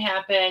it didn't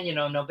happen.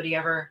 Nobody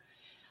ever,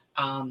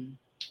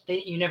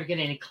 you never get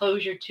any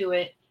closure to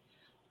it.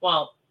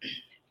 Well,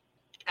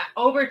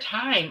 over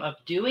time of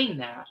doing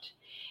that,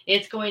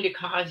 it's going to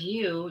cause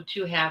you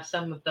to have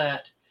some of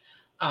that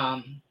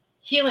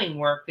healing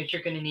work that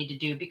you're going to need to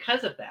do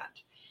because of that.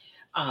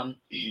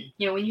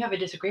 When you have a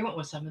disagreement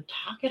with someone,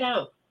 talk it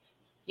out.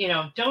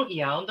 Don't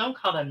yell, don't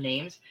call them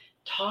names,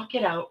 talk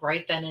it out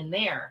right then and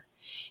there.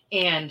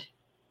 And,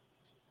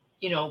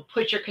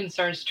 put your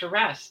concerns to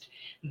rest.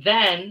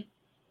 Then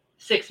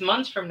 6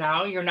 months from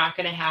now, you're not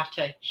going to have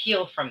to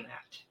heal from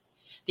that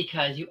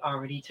because you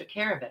already took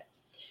care of it.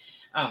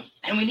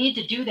 And we need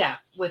to do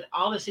that with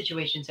all the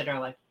situations in our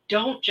life.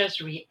 Don't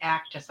just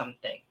react to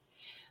something.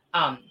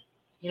 A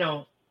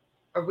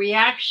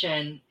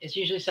reaction is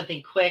usually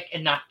something quick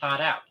and not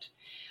thought out.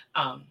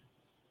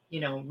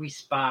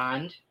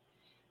 Respond.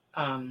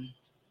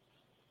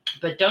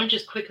 But don't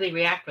just quickly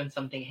react when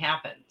something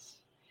happens.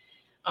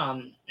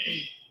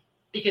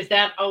 Because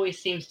that always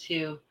seems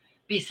to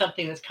be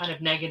something that's kind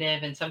of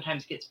negative and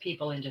sometimes gets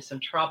people into some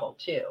trouble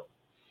too.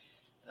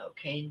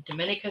 Okay,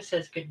 Dominica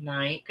says good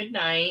night. Good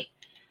night.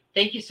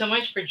 Thank you so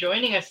much for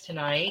joining us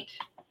tonight.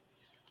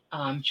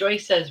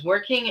 Joyce says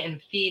working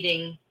and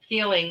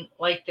feeling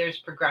like there's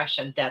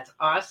progression. That's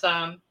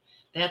awesome.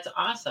 That's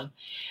awesome.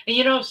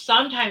 And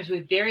sometimes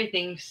we bury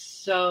things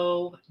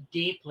so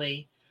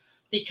deeply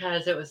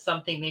because it was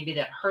something maybe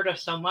that hurt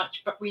us so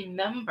much. But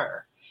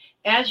remember,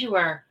 as you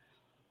are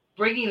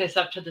bringing this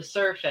up to the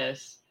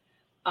surface,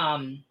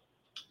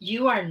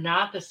 you are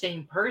not the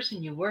same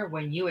person you were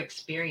when you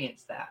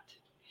experienced that.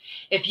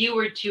 If you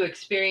were to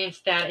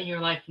experience that in your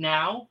life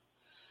now,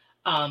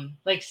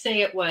 like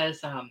say it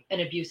was an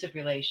abusive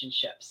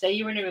relationship. Say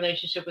you were in a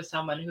relationship with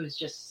someone who's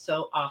just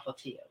so awful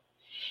to you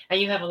and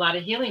you have a lot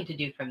of healing to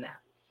do from that.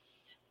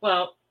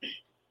 Well,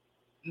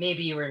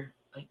 maybe you were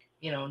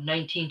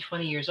 19,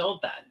 20 years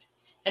old then,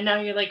 and now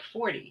you're like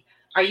 40.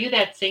 Are you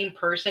that same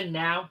person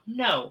now?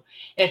 No.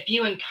 If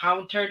you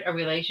encountered a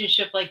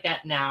relationship like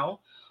that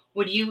now,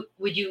 would you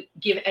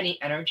give any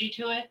energy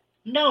to it?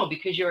 No,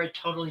 because you're a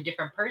totally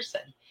different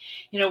person.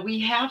 We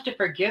have to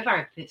forgive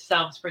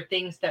ourselves for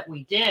things that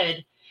we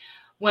did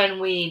when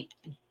we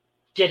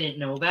didn't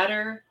know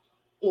better,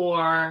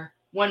 or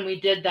when we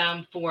did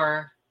them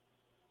for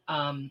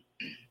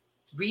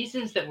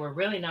reasons that were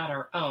really not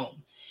our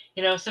own.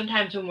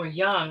 Sometimes when we're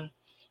young,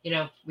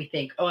 we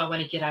think, oh, I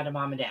want to get out of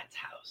mom and dad's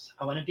house.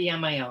 I want to be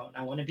on my own.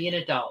 I want to be an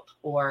adult.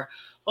 Or,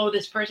 oh,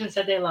 this person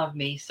said they love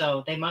me,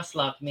 so they must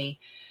love me.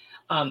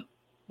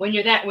 When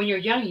you're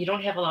young, you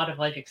don't have a lot of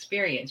life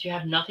experience. You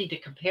have nothing to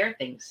compare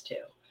things to.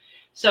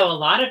 So a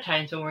lot of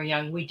times when we're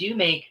young, we do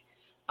make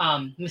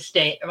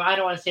mistakes. I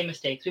don't want to say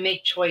mistakes. We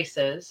make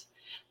choices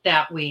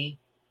that we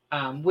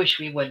wish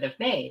we wouldn't have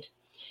made.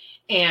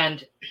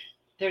 And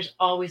there's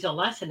always a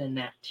lesson in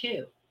that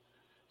too.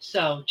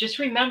 So just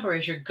remember,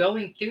 as you're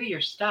going through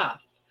your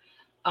stuff,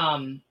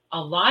 a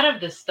lot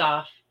of the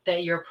stuff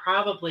that you're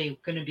probably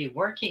going to be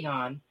working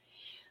on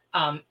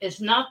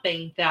is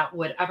nothing that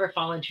would ever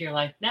fall into your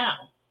life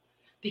now,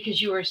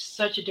 because you were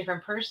such a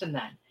different person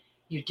then.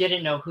 You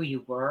didn't know who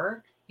you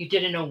were. You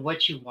didn't know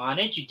what you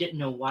wanted. You didn't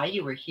know why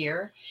you were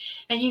here.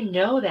 And you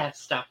know that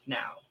stuff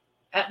now,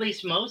 at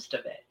least most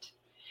of it.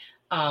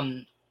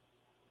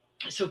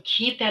 So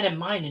keep that in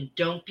mind and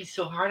don't be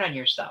so hard on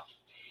yourself.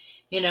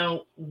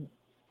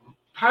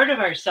 Part of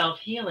our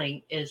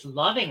self-healing is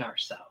loving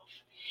ourselves.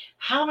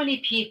 How many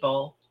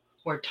people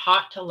were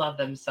taught to love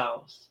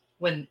themselves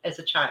as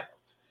a child?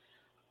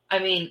 I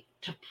mean,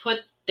 to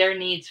put their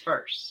needs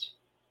first.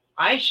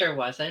 I sure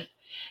wasn't.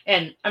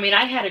 And I mean,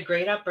 I had a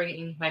great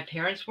upbringing. My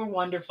parents were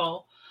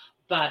wonderful,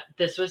 but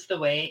this was the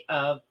way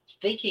of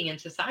thinking in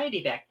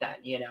society back then,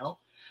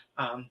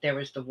 There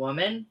was the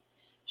woman.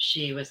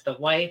 She was the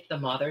wife, the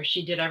mother.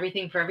 She did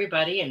everything for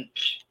everybody. And,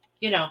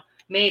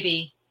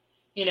 maybe,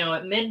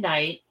 at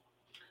midnight,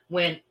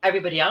 when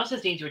everybody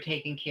else's needs were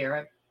taken care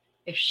of,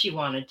 if she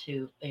wanted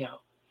to,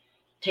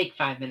 take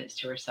 5 minutes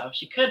to herself,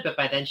 she could. But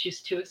by then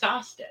she's too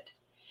exhausted.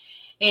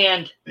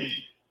 And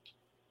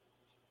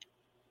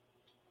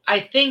I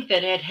think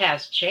that it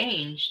has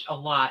changed a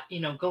lot,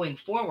 going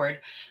forward.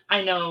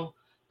 I know,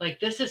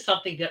 this is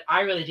something that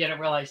I really didn't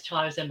realize till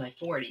I was in my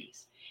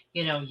 40s.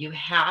 You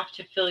have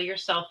to fill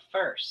yourself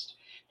first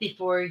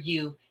before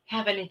you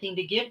have anything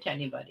to give to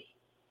anybody.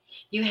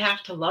 You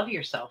have to love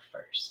yourself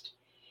first.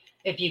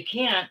 If you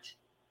can't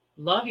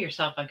love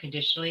yourself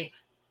unconditionally,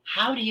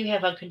 how do you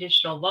have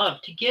unconditional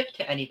love to give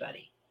to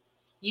anybody?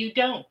 You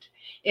don't.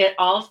 It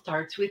all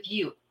starts with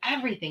you.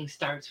 Everything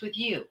starts with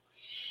you.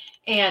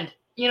 And,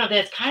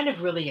 that's kind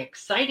of really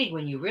exciting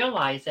when you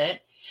realize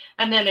it.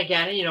 And then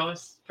again,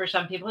 for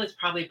some people, it's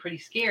probably pretty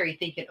scary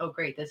thinking, oh,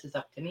 great, this is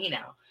up to me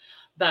now.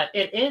 But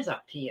it is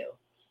up to you.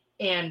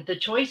 And the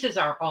choices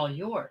are all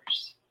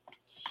yours.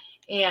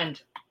 And,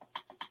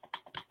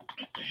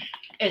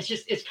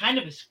 it's kind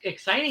of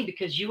exciting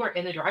because you are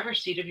in the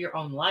driver's seat of your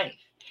own life.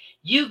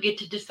 You get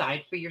to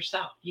decide for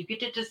yourself. You get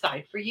to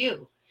decide for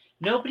you.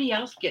 Nobody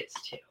else gets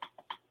to.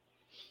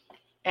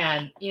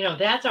 And,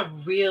 that's a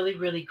really,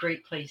 really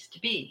great place to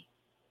be.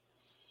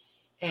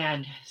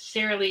 And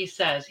Sarah Lee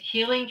says,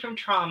 healing from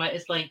trauma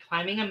is like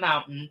climbing a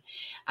mountain,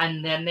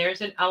 and then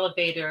there's an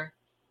elevator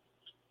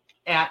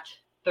at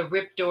the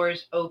RIP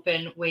doors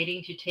open,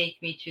 waiting to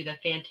take me to the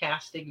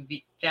fantastic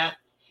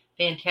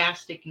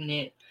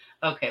new.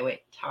 Okay, wait,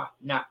 top,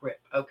 not RIP.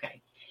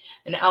 Okay.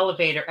 An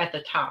elevator at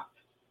the top.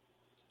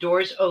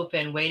 Doors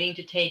open, waiting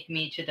to take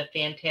me to the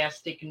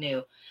fantastic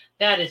new.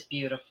 That is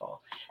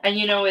beautiful. And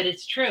it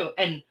is true.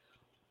 And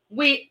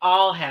we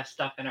all have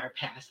stuff in our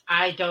past.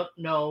 I don't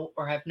know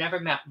or have never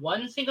met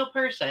one single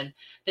person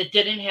that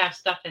didn't have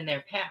stuff in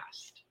their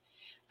past.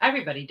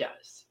 Everybody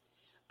does.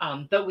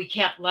 But we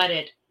can't let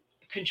it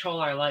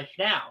control our life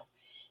now.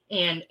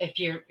 And if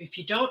you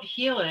don't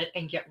heal it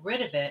and get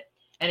rid of it,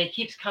 and it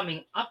keeps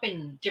coming up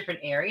in different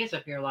areas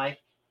of your life,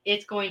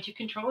 it's going to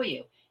control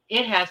you.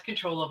 It has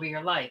control over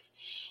your life.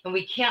 And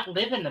we can't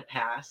live in the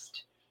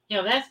past.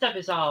 That stuff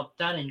is all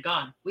done and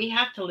gone. We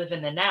have to live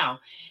in the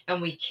now.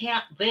 And we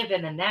can't live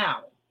in the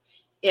now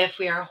if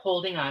we are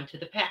holding on to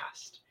the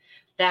past.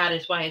 That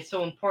is why it's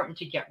so important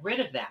to get rid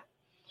of that.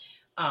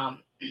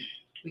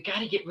 We got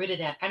to get rid of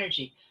that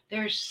energy.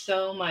 There's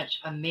so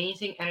much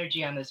amazing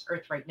energy on this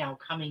earth right now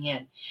coming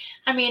in.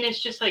 I mean,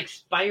 it's just like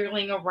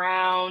spiraling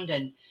around,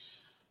 and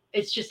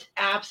it's just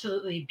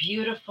absolutely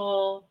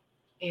beautiful,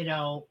 in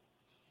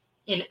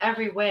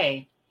every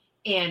way.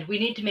 And we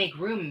need to make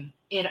room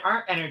in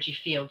our energy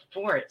field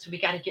for it. So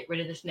we got to get rid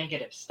of this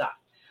negative stuff.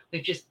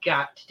 We've just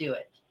got to do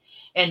it.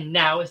 And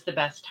now is the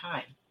best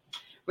time.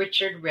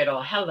 Richard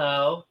Riddle,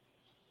 hello.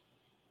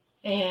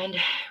 And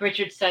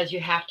Richard says,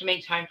 you have to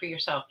make time for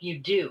yourself. You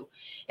do.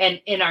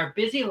 And in our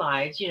busy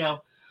lives,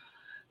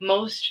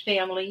 most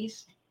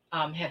families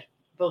have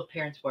both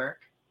parents work,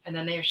 and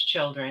then there's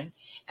children,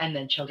 and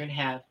then children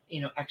have,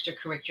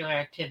 extracurricular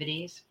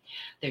activities.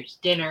 There's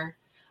dinner.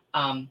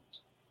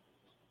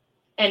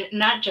 And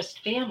not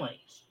just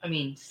families. I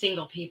mean,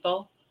 single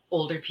people,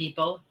 older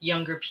people,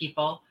 younger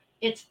people.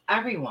 It's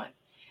everyone.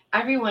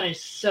 Everyone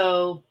is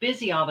so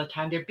busy all the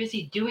time. They're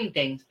busy doing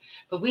things,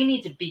 but we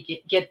need to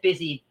get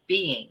busy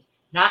being,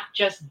 not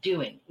just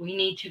doing. We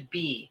need to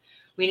be.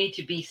 We need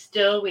to be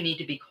still. We need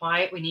to be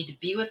quiet. We need to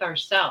be with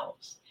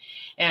ourselves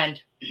and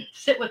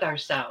sit with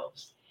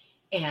ourselves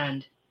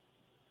and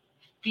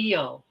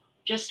feel,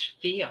 just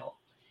feel.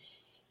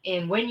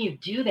 And when you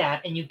do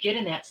that and you get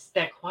in that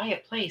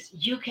quiet place,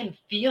 you can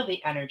feel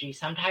the energy.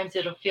 Sometimes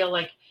it'll feel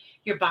like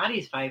your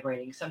body's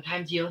vibrating.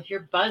 Sometimes you'll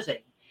hear buzzing.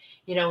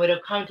 It'll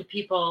come to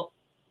people,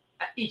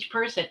 each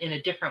person in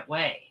a different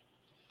way.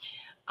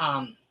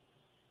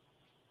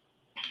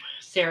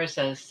 Sarah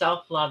says,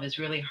 self-love is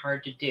really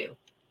hard to do.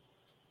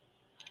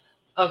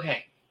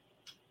 Okay.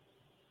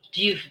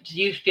 Do you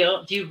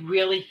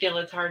really feel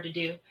it's hard to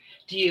do?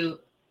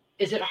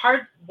 Is it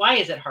hard? Why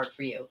is it hard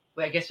for you?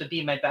 Well, I guess would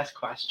be my best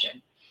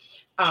question.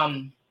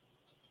 I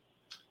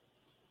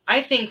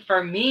think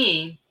for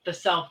me, the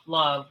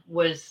self-love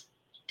was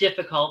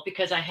difficult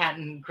because I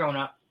hadn't grown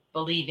up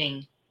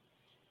believing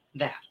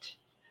that.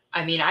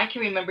 I mean, I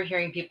can remember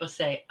hearing people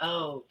say,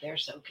 oh, they're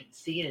so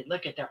conceited.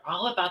 Look they're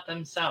all about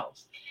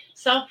themselves.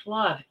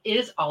 Self-love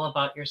is all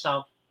about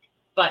yourself,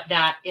 but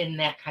not in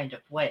that kind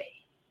of way.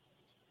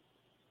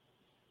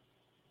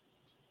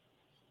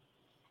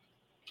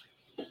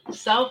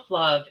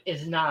 Self-love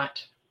is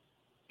not,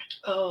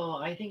 oh,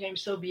 I think I'm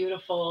so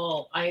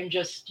beautiful. I am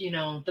just,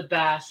 the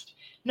best.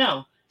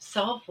 No,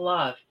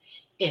 self-love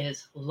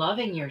is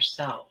loving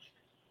yourself.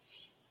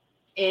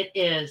 It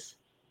is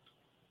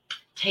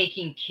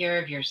taking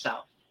care of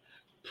yourself,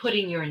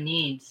 putting your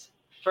needs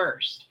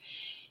first.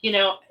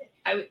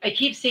 I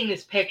keep seeing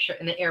this picture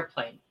in the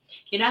airplane.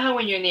 You know how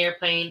when you're in the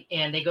airplane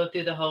and they go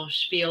through the whole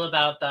spiel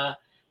about the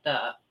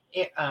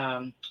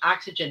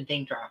oxygen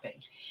thing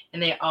dropping,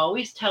 and they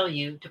always tell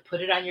you to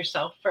put it on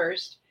yourself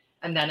first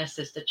and then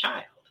assist a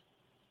child.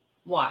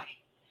 Why?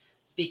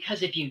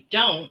 Because if you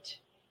don't,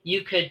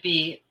 you could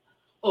be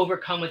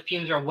overcome with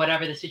fumes or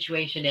whatever the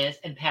situation is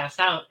and pass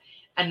out,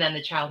 and then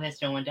the child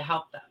has no one to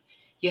help them.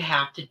 You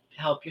have to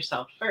help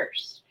yourself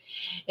first.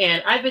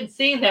 And I've been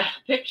seeing that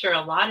picture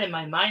a lot in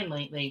my mind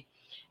lately,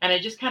 and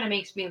it just kind of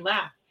makes me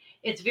laugh.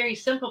 It's very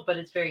simple, but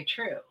it's very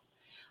true.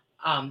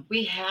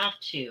 We have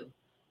to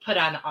put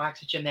on the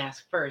oxygen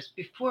mask first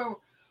before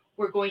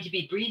we're going to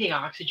be breathing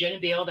oxygen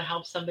and be able to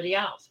help somebody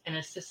else and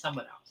assist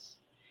someone else.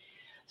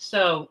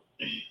 So,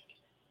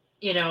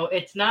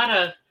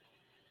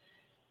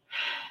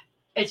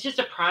 it's just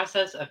a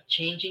process of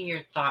changing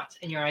your thoughts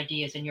and your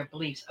ideas and your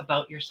beliefs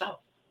about yourself.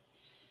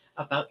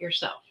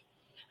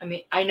 I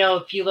mean, I know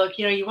if you look,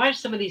 you watch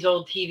some of these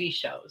old TV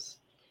shows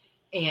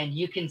and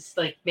you can,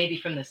 like, maybe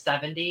from the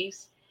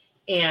 70s,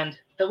 and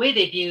the way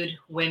they viewed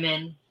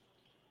women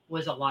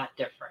was a lot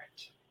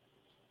different.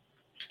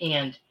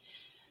 And,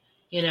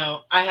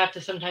 I have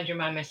to sometimes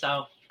remind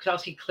myself, because I'll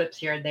see clips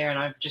here and there, and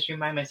I just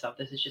remind myself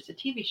this is just a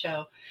TV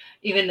show,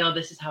 even though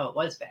this is how it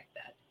was back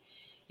then.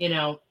 You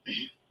know,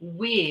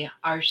 we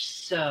are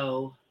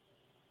so,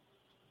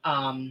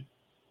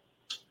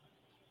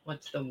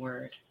 what's the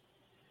word?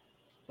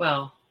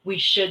 Well, we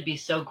should be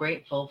so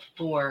grateful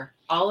for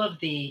all of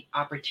the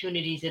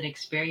opportunities and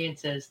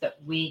experiences that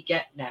we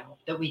get now,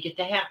 that we get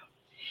to have,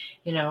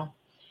 you know,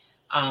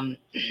 and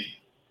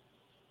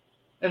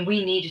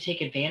we need to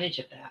take advantage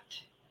of that.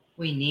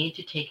 We need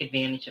to take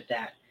advantage of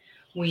that.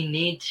 We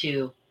need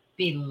to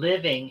be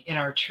living in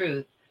our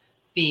truth,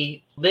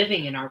 be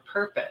living in our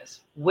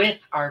purpose with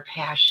our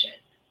passion.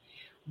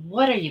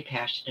 What are you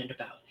passionate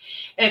about?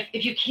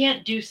 If you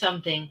can't do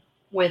something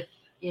with,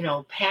 you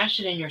know,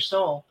 passion in your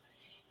soul,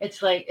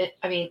 it's like,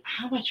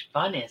 how much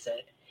fun is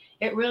it?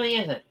 It really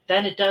isn't.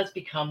 Then it does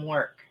become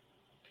work.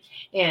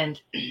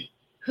 And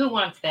who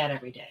wants that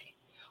every day?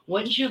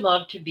 Wouldn't you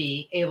love to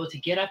be able to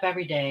get up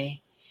every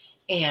day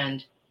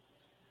and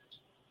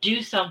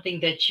do something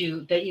that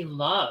you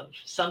love,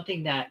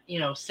 something that, you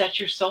know, sets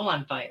your soul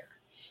on fire?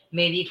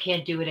 Maybe you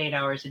can't do it 8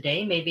 hours a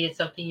day. Maybe it's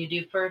something you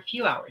do for a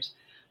few hours,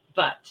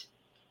 but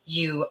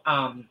you,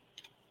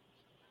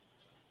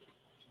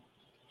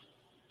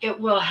 it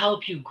will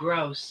help you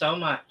grow so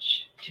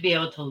much to be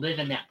able to live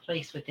in that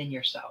place within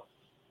yourself.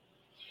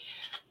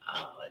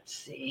 Let's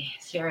see.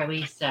 Sarah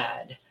Lee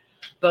said,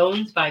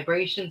 bones,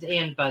 vibrations,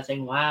 and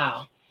buzzing.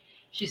 Wow.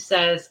 She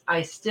says,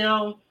 I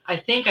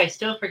think I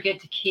still forget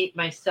to keep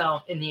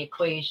myself in the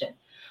equation.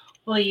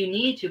 Well, you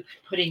need to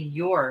put in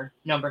your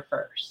number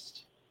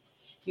first.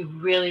 You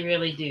really,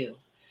 really do.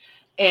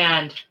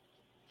 And,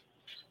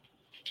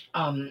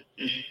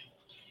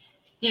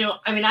 you know,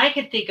 I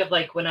could think of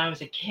like when I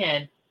was a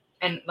kid,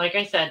 and like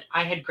I said,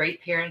 I had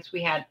great parents.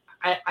 We had,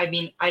 I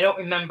don't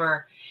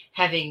remember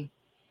having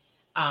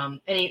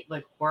any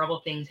like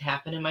horrible things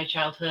happen in my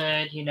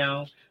childhood. You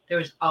know, there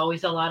was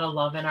always a lot of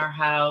love in our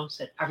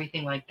house and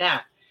everything like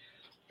that.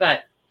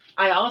 But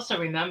I also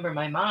remember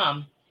my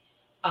mom,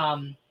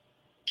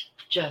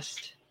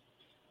 just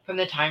from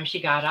the time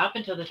she got up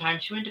until the time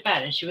she went to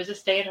bed, and she was a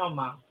stay-at-home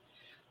mom,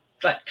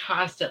 but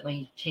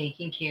constantly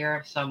taking care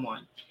of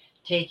someone,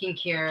 taking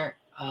care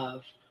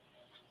of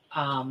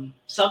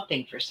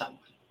something for someone.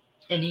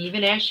 And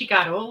even as she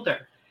got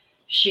older,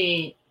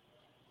 she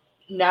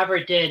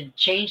never did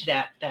change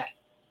that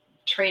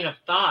train of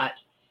thought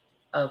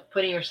of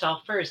putting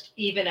herself first,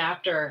 even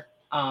after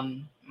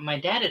my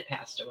dad had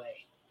passed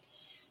away.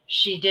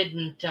 She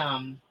didn't,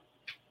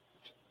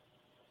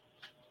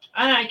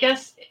 I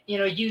guess, you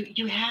know,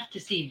 you have to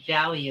see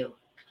value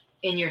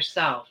in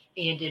yourself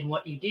and in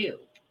what you do.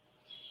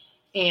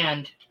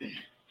 And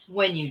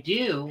when you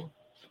do,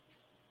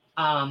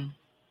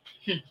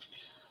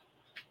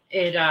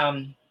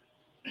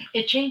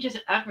 it changes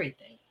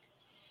everything,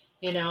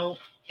 you know.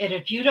 And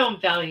if you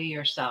don't value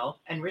yourself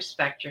and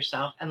respect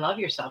yourself and love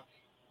yourself,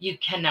 you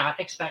cannot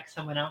expect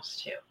someone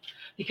else to,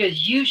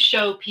 because you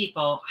show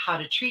people how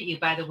to treat you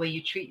by the way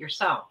you treat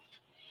yourself.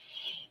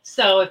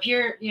 So if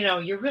you're, you know,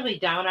 you're really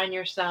down on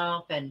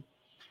yourself and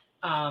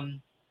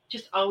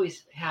just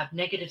always have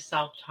negative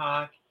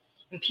self-talk,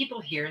 and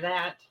people hear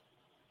that,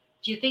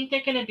 do you think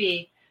they're going to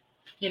be,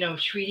 you know,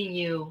 treating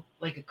you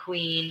like a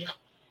queen?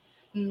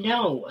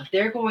 No,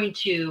 they're going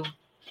to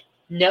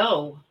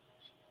know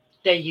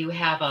that you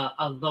have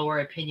a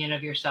lower opinion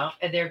of yourself,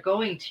 and they're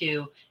going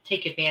to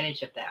take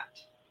advantage of that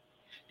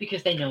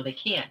because they know they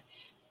can.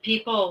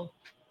 People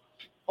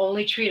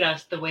only treat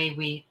us the way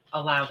we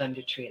allow them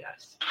to treat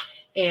us.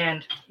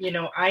 And, you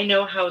know, I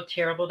know how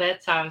terrible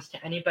that sounds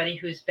to anybody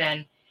who's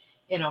been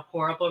in a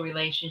horrible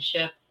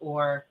relationship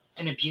or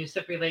an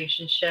abusive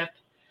relationship.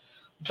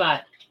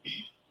 But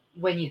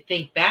when you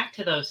think back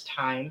to those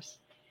times,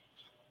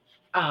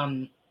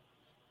 the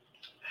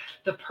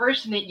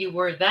person that you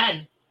were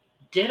then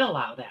did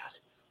allow that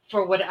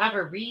for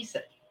whatever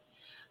reason.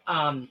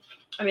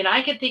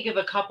 I could think of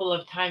a couple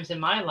of times in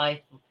my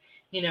life,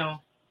 you know,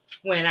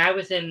 when I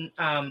was in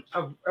a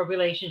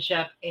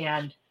relationship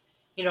and,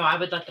 you know, I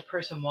would let the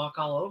person walk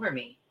all over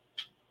me,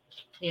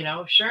 you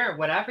know, sure,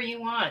 whatever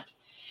you want.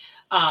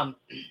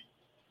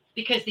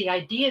 Because the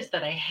ideas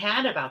that I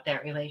had about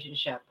that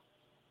relationship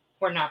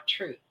were not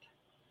truth.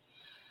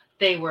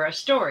 They were a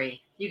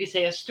story. You could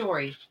say a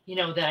story, you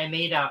know, that I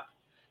made up.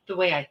 The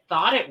way I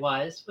thought it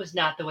was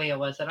not the way it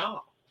was at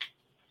all.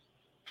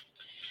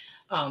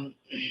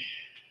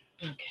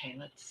 Okay,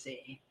 let's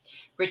see.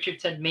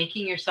 Richard said,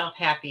 making yourself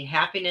happy.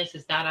 Happiness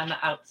is not on the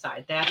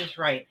outside. That is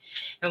right.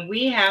 And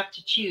we have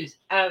to choose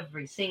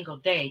every single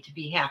day to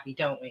be happy,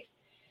 don't we?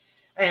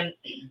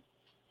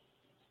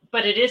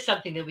 But it is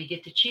something that we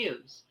get to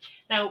choose.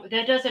 Now,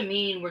 that doesn't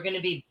mean we're going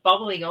to be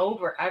bubbling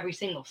over every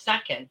single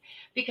second,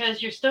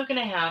 because you're still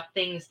going to have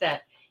things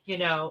that, you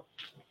know,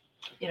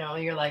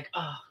 you're like,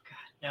 oh,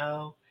 God,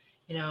 no,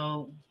 you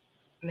know,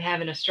 I'm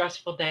having a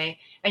stressful day.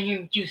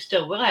 And you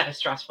still will have a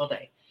stressful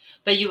day,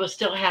 but you will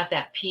still have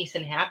that peace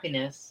and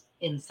happiness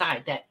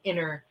inside, that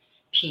inner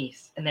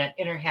peace and that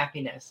inner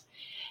happiness.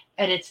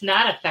 And it's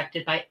not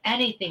affected by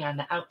anything on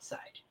the outside.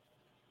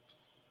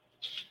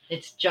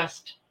 It's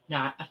just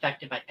not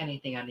affected by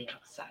anything on the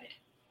outside.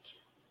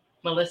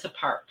 Melissa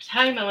Parks.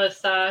 Hi,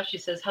 Melissa. She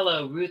says,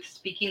 hello, Ruth,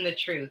 speaking the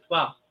truth.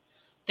 Well,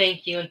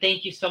 thank you. And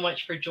thank you so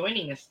much for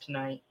joining us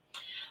tonight.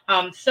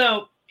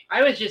 So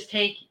I was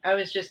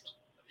just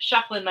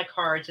shuffling my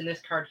cards and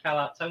this card fell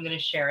out. So I'm going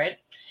to share it.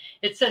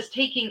 It says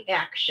taking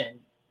action.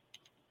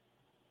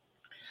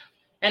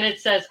 And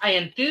it says, I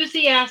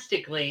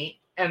enthusiastically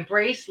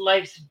embrace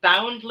life's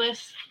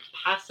boundless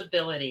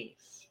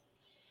possibilities.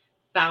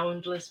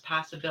 Boundless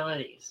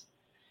possibilities.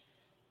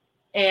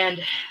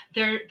 And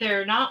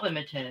they're not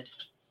limited.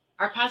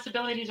 Our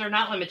possibilities are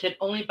not limited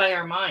only by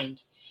our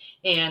mind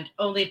and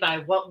only by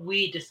what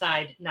we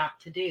decide not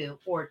to do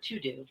or to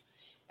do.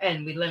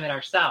 And we limit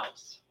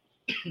ourselves.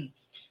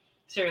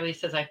 Sarah Lee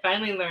says, I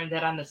finally learned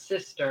that I'm the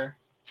sister,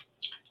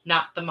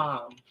 not the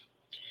mom.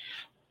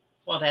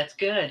 Well, that's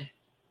good.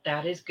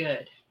 That is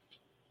good.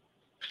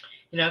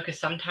 You know, because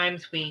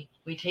sometimes we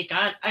take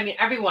on, I mean,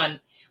 everyone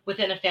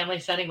within a family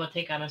setting will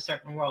take on a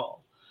certain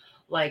role.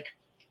 Like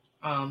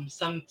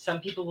some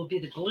people will be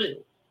the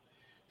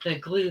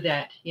glue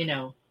that, you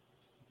know,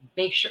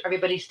 make sure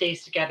everybody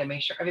stays together,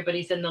 make sure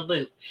everybody's in the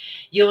loop.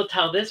 You'll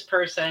tell this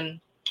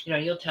person, you know,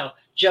 you'll tell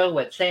Joe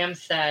what Sam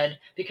said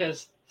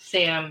because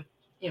Sam,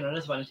 you know,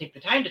 doesn't want to take the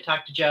time to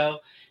talk to Joe.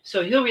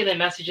 So he'll relay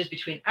messages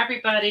between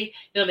everybody.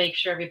 He'll make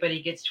sure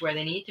everybody gets to where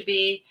they need to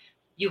be.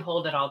 You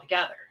hold it all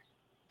together.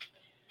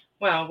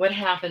 Well, what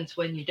happens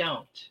when you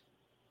don't?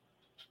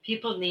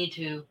 People need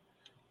to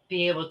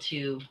be able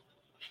to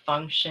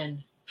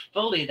function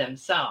fully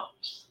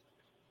themselves.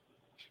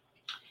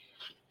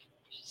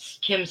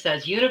 Kim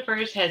says,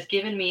 universe has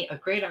given me a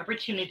great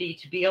opportunity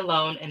to be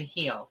alone and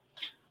heal.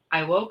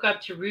 I woke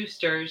up to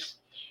roosters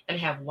and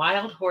have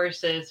wild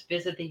horses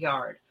visit the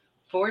yard,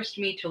 forced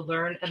me to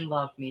learn and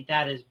love me.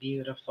 That is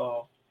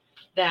beautiful.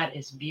 That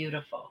is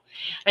beautiful.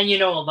 And you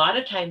know, a lot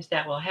of times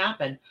that will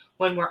happen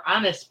when we're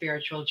on a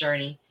spiritual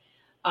journey.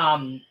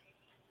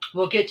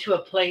 We'll get to a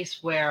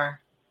place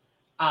where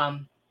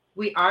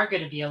we are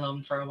going to be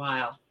alone for a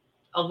while.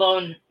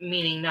 Alone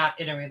meaning not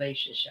in a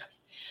relationship.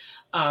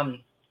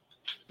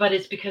 But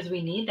it's because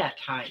we need that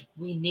time.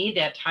 We need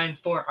that time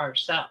for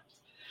ourselves.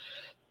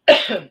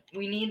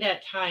 We need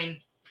that time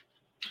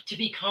to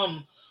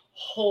become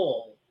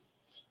whole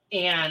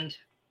and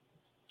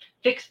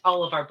fix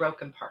all of our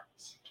broken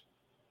parts.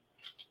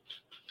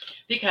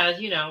 Because,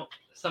 you know,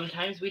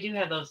 sometimes we do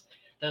have those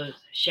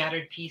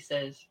shattered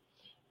pieces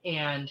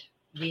and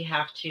we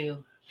have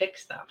to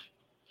fix them.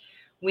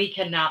 We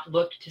cannot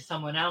look to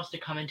someone else to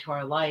come into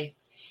our life,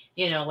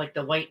 you know, like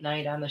the white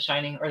knight on the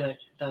shining, or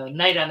the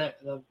knight on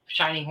the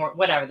shining horse,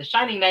 whatever, the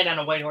shining knight on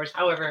a white horse,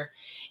 however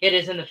it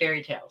is in the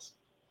fairy tales.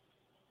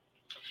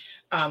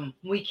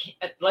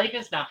 Life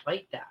is not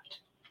like that.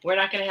 We're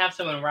not going to have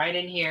someone ride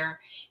in here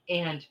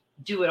and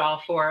do it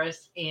all for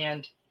us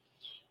and,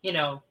 you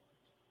know,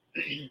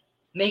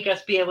 make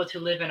us be able to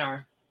live in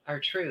our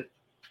truth.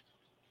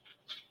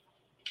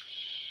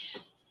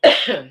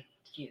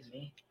 Excuse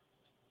me.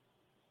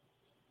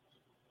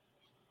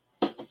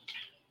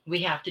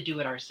 We have to do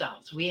it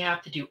ourselves. We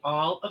have to do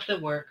all of the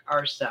work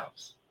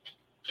ourselves.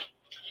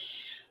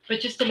 But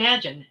just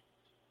imagine,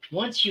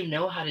 once you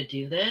know how to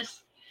do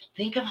this,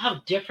 think of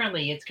how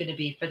differently it's going to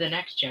be for the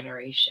next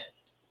generation.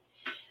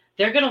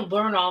 They're going to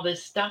learn all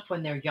this stuff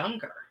when they're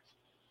younger.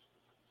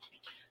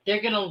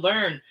 They're going to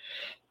learn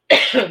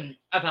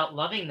about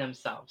loving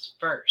themselves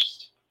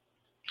first.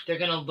 They're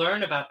going to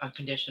learn about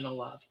unconditional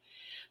love.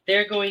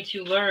 They're going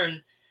to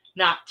learn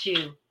not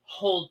to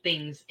hold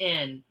things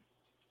in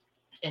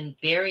and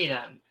bury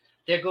them.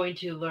 They're going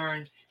to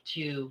learn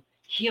to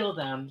heal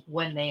them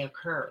when they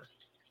occur.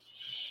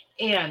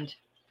 And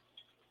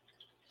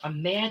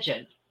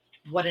imagine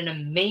what an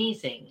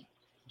amazing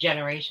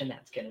generation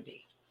that's going to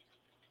be.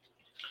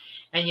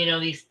 And you know,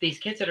 these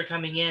kids that are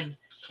coming in,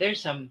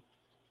 there's some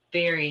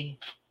very,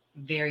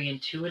 very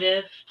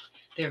intuitive.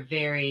 They're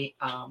very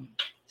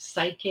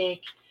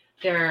psychic.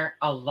 There are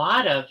a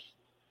lot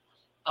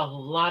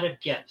of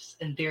gifts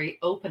and very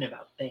open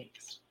about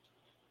things.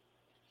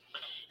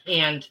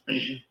 And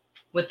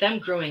with them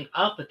growing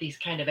up with these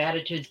kind of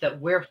attitudes that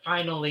we're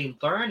finally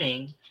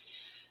learning,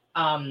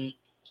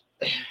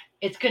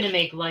 it's going to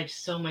make life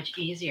so much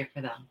easier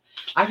for them.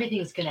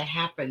 Everything's going to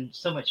happen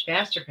so much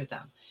faster for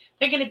them.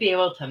 They're going to be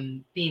able to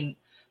be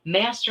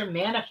master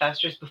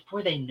manifestors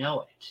before they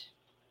know it.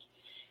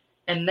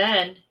 And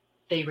then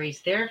they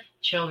raise their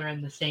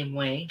children the same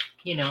way.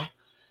 You know,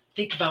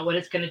 think about what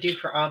it's going to do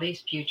for all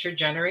these future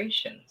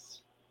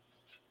generations.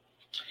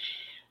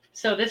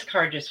 So this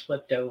card just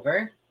flipped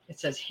over. It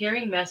says,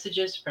 hearing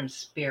messages from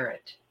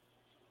spirit.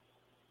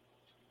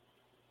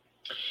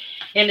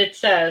 And it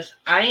says,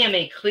 I am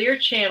a clear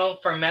channel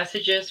for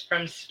messages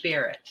from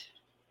spirit.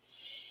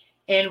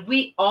 And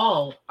we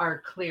all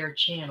are clear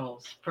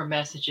channels for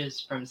messages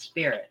from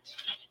spirit.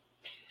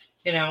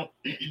 You know,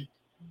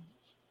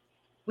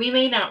 we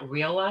may not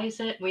realize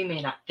it. We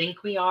may not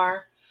think we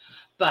are.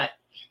 But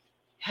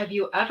have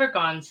you ever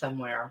gone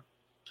somewhere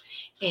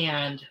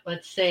and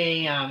let's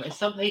say it's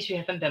someplace you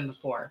haven't been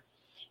before,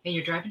 and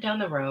you're driving down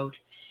the road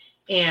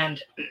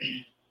and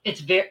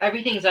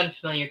everything's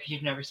unfamiliar because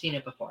you've never seen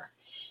it before.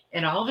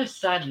 And all of a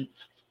sudden,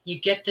 you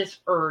get this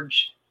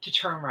urge to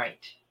turn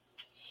right.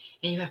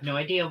 And you have no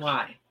idea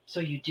why. So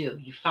you do.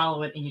 You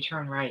follow it and you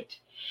turn right.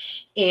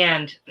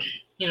 And,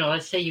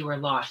 let's say you were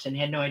lost and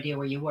had no idea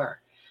where you were.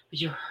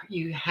 But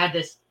you had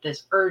this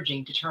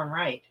urging to turn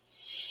right.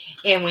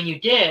 And when you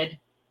did,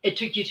 it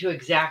took you to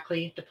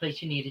exactly the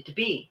place you needed to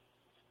be.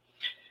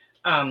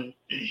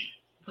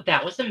 But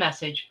that was a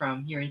message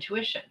from your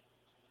intuition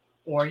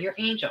or your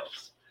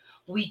angels.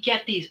 We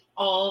get these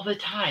all the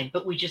time,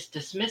 but we just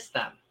dismiss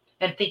them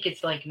and think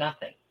it's like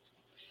nothing.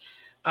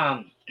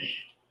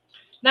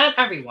 Not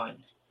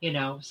everyone,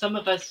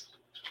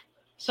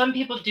 some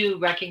people do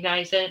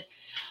recognize it.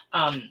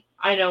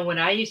 I know when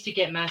I used to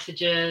get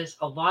messages,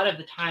 a lot of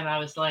the time I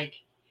was like,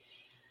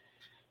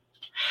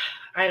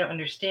 I don't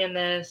understand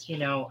this.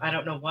 I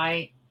don't know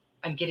why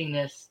I'm getting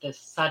this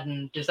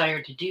sudden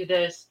desire to do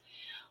this.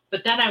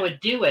 But then I would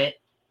do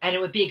it and it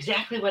would be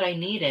exactly what I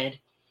needed.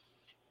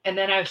 And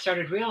then I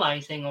started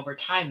realizing over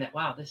time that,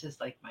 wow, this is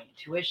like my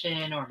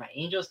intuition or my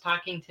angels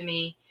talking to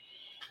me.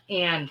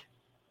 And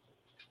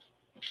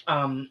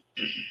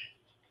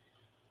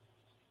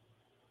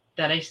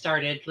that I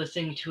started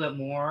listening to it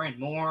more and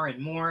more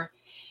and more.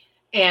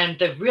 And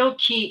the real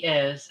key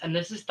is, and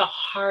this is the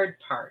hard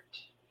part,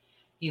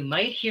 you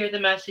might hear the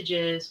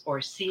messages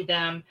or see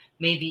them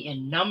maybe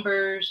in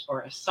numbers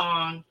or a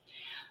song,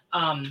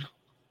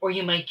 or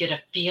you might get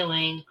a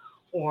feeling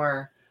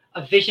or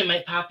a vision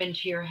might pop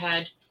into your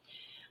head,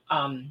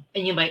 and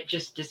you might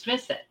just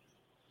dismiss it.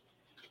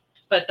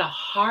 But the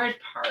hard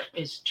part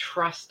is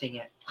trusting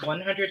it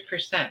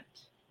 100%.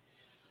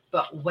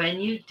 But when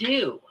you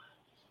do,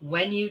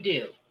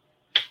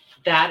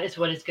 that is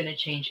what is going to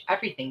change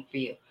everything for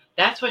you.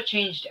 That's what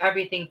changed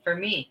everything for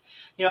me.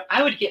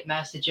 I would get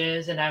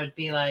messages and I would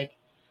be like,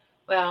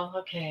 well,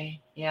 okay,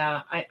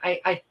 yeah,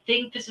 I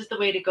think this is the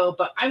way to go,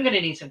 but I'm going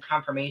to need some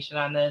confirmation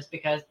on this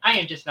because I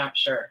am just not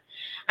sure.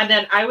 And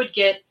then I would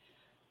get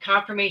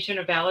confirmation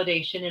or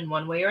validation in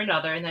one way or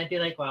another. And I'd be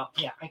like, well,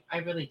 yeah, I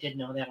really did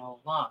know that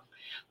all along,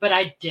 but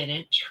I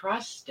didn't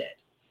trust it.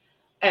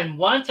 And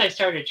once I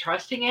started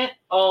trusting it,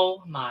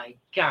 oh my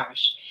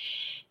gosh,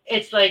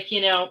 it's like,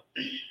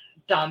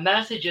 the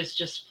messages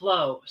just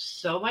flow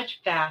so much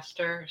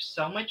faster,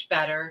 so much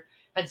better,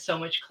 and so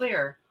much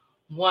clearer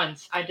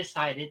once I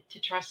decided to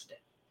trust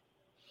it.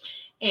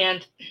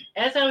 And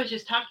as I was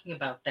just talking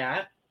about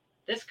that,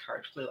 this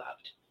card flew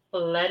out,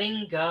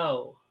 letting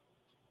go.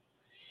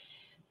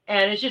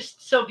 And it's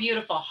just so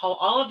beautiful how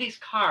all of these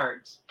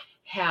cards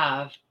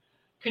have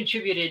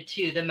contributed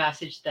to the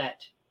message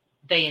that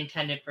they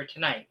intended for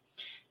tonight.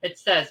 It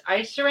says,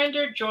 I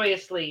surrender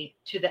joyously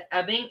to the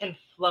ebbing and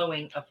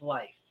flowing of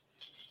life.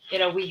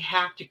 We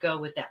have to go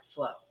with that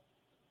flow.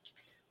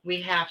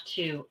 We have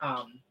to,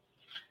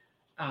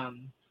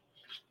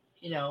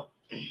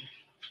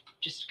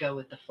 just go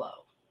with the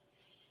flow.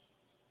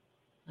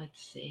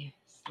 Let's see.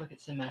 Let's look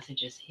at some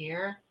messages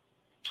here.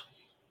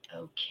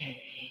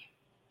 Okay.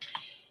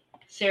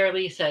 Sarah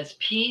Lee says,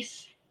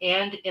 peace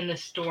and in the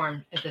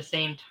storm at the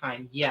same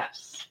time.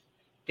 Yes,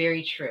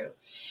 very true.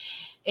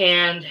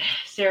 And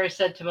Sarah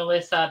said to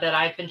Melissa that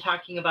I've been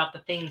talking about the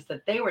things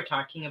that they were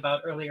talking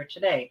about earlier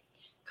today.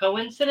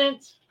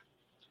 Coincidence?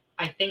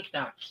 I think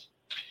not.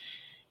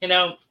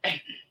 I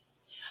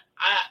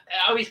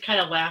always kind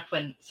of laugh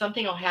when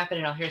something will happen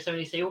and I'll hear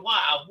somebody say,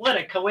 wow, what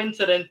a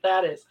coincidence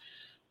that is.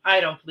 I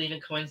don't believe in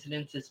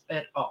coincidences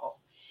at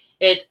all.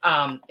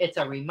 It's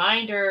a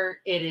reminder.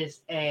 It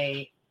is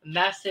a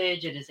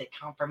message. It is a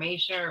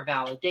confirmation or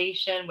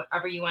validation,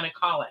 whatever you want to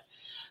call it.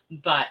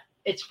 But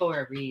it's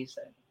for a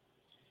reason.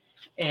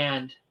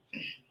 And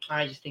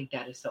I just think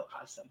that is so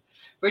awesome.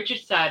 Richard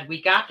said,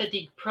 we got the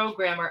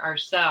deprogrammer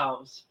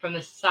ourselves from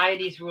the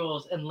society's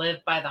rules and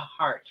live by the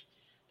heart.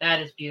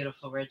 That is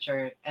beautiful,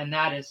 Richard. And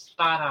that is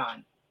spot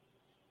on.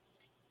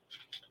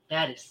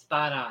 That is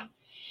spot on.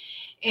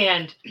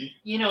 And,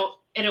 in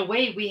a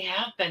way, we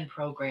have been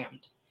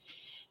programmed.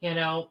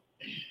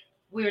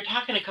 We were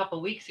talking a couple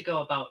of weeks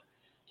ago about,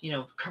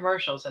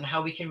 commercials and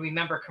how we can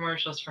remember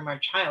commercials from our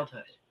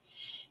childhood.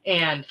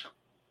 And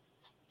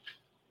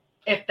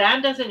if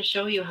that doesn't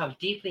show you how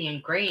deeply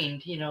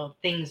ingrained,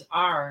 things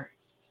are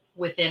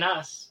within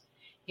us,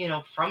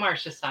 from our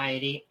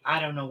society, I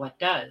don't know what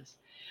does.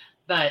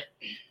 But,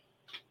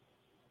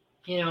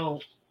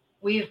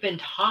 we've been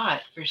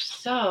taught for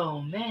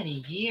so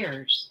many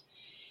years,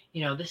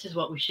 this is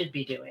what we should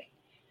be doing.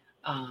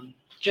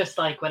 Just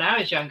like when I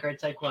was younger,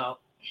 it's like, well,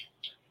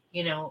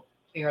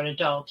 you're an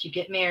adult, you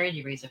get married,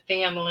 you raise a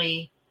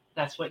family.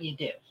 That's what you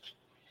do.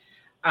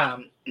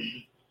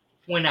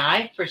 When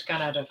I first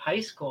got out of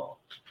high school,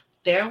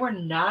 there were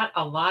not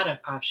a lot of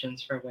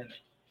options for women.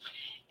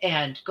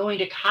 And going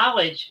to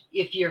college,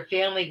 if your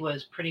family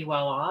was pretty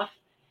well off,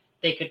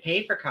 they could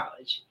pay for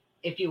college.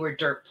 If you were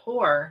dirt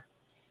poor,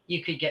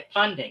 you could get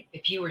funding.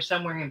 If you were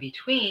somewhere in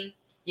between,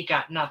 you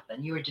got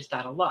nothing. You were just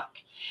out of luck.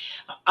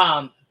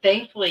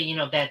 Thankfully,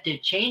 that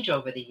did change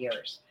over the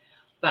years.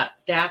 But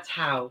that's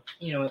how,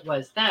 it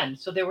was then.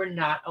 So there were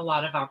not a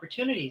lot of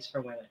opportunities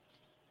for women.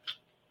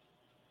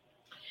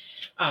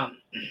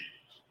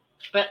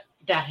 But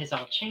that has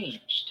all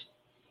changed,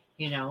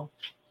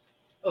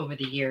 over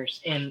the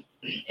years, and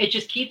it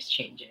just keeps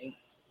changing.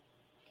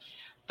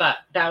 But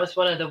that was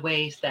one of the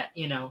ways that,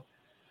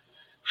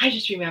 I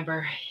just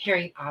remember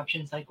hearing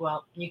options like,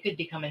 well, you could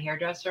become a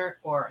hairdresser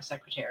or a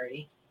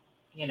secretary,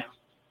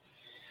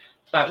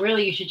 but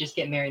really you should just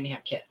get married and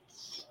have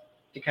kids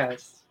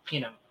because,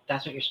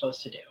 that's what you're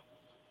supposed to do.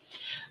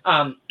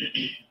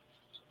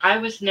 I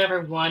was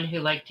never one who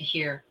liked to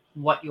hear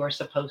what you're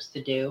supposed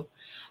to do.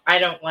 I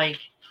don't like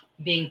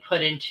being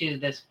put into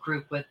this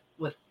group with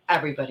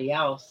everybody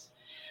else.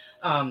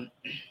 And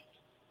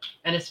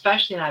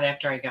especially not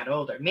after I got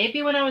older.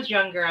 Maybe when I was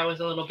younger, I was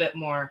a little bit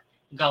more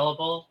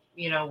gullible,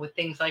 with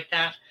things like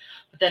that.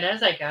 But then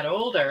as I got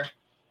older,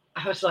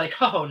 I was like,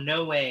 oh,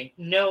 no way.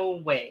 No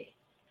way.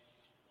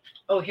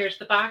 Oh, here's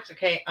the box.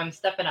 Okay, I'm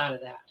stepping out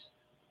of that.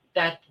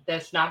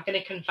 That's not going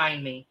to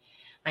confine me.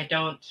 I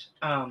don't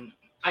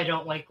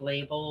like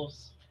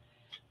labels.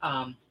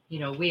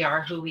 We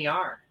are who we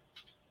are.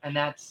 And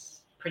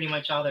that's pretty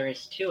much all there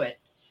is to it.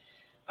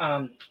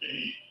 There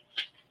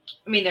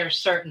are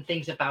certain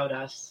things about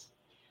us,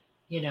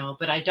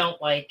 but I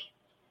don't like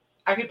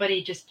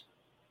everybody just,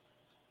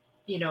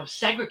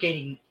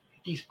 segregating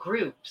these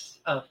groups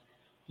of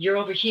you're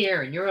over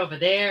here and you're over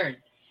there and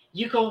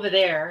you go over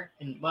there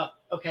and, well,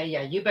 okay,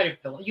 yeah, you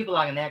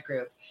belong in that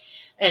group.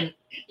 And,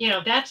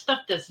 that stuff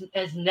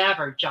has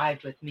never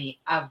jived with me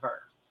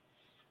ever.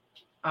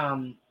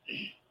 And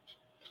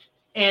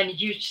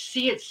you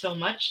see it so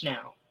much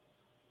now.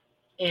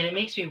 And it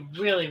makes me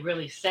really,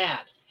 really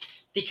sad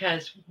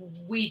because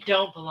we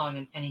don't belong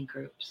in any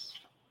groups.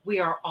 We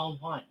are all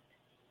one.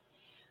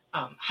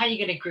 How are you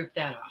going to group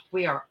that off?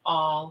 We are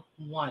all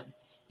one.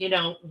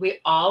 We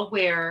all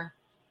wear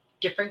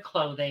different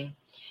clothing.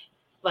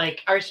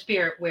 Like our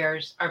spirit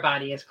wears our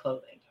body as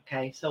clothing.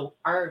 Okay. So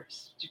our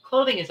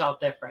clothing is all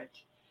different.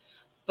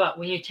 But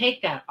when you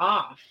take that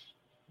off,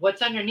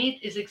 what's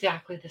underneath is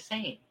exactly the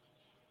same.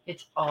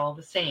 It's all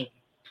the same.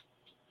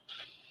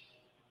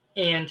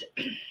 And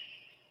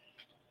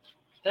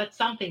that's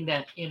something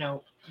that,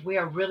 we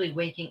are really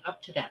waking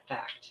up to that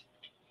fact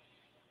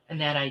and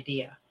that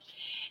idea.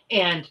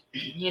 And,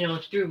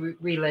 through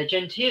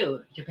religion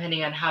too,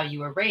 depending on how you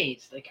were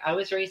raised. Like I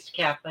was raised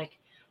Catholic.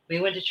 We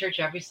went to church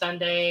every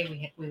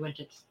Sunday. We went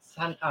to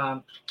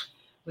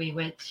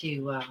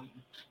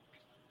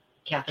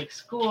Catholic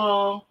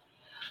school.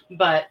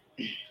 But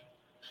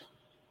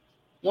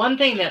one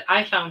thing that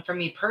I found for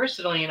me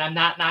personally, and I'm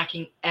not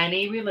knocking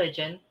any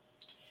religion,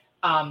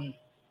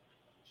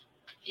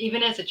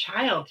 even as a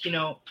child,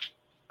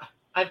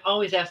 I've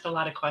always asked a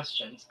lot of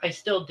questions. I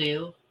still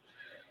do.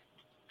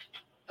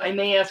 I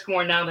may ask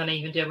more now than I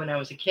even did when I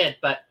was a kid,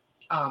 but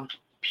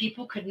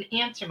people couldn't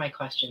answer my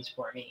questions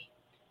for me.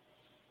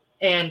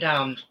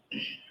 And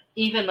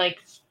even like,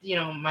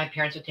 my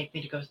parents would take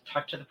me to go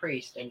talk to the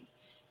priest and,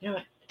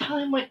 tell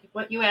him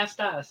what you asked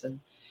us.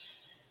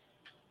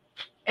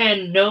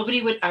 And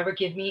nobody would ever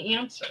give me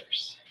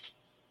answers.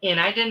 And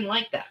I didn't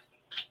like that.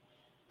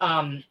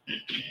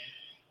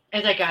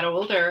 As I got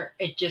older,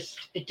 it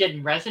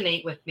didn't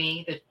resonate with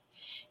me that,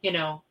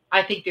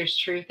 I think there's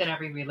truth in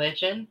every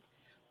religion,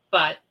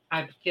 but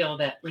I feel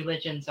that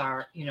religions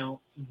are,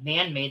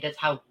 man-made. That's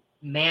how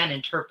man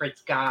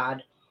interprets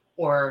God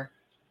or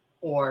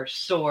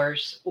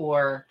source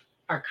or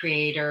our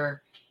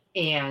creator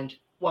and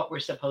what we're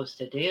supposed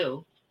to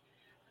do.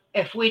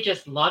 If we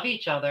just love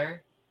each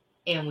other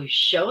and we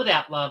show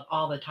that love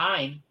all the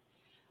time,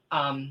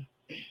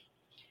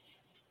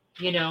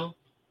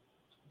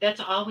 that's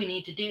all we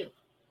need to do.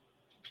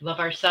 Love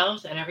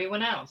ourselves and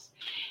everyone else.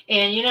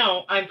 And,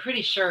 I'm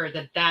pretty sure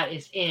that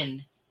is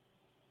in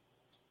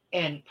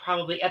and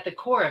probably at the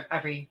core of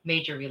every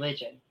major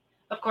religion.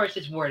 Of course,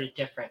 it's worded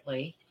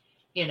differently,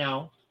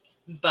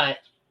 but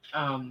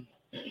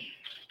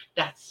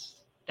that's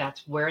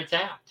where it's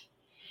at.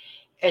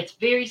 It's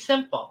very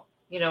simple.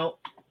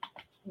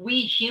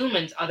 We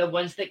humans are the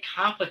ones that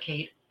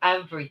complicate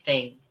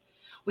everything.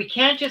 We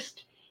can't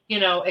just,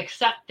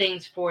 accept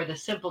things for the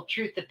simple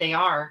truth that they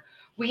are.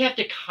 We have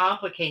to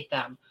complicate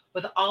them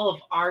with all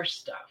of our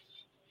stuff.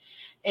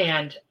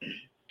 And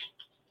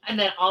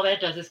then all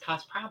that does is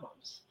cause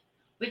problems.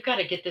 We've got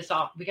to get this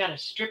off. We got to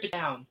strip it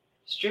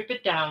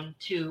down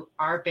to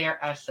our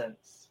bare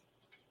essence.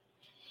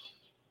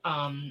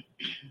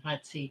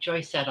 Let's see.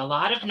 Joyce said, a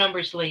lot of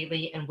numbers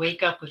lately and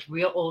wake up with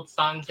real old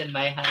songs in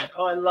my head.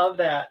 Oh, I love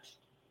that.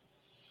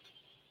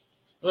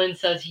 Lynn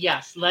says,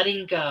 yes,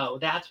 letting go.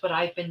 That's what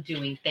I've been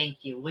doing. Thank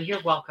you. Well,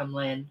 you're welcome,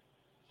 Lynn.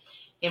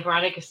 And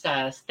Veronica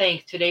says,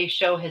 thanks. Today's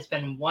show has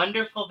been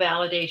wonderful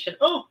validation.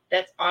 Oh,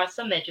 that's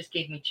awesome. That just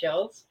gave me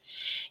chills.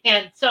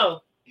 And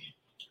so,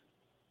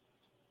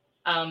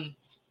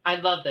 I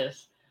love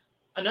this.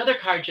 Another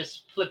card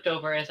just flipped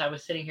over as I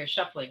was sitting here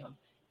shuffling them.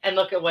 And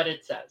look at what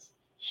it says.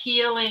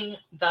 Healing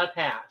the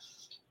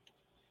past.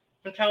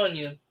 I'm telling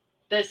you,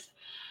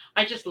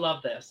 I just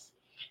love this.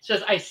 It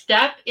says, I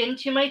step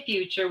into my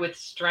future with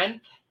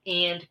strength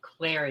and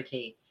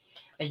clarity.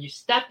 And you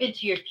step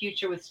into your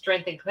future with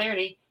strength and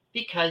clarity,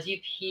 because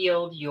you've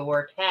healed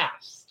your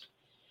past.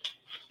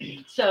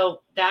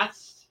 So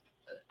that's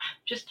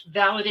just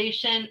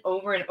validation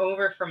over and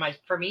over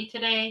for me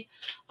today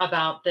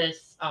about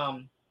this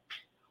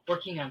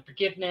working on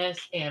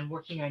forgiveness and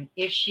working on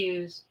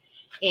issues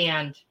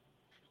and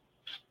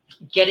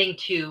getting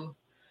to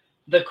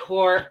the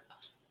core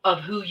of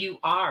who you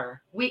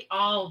are. We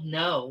all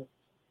know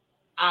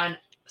on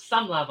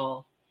some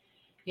level,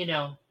 you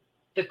know,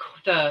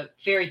 the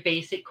very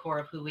basic core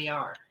of who we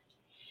are.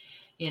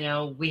 You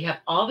know, we have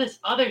all this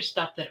other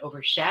stuff that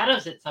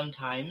overshadows it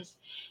sometimes.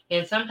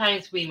 And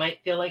sometimes we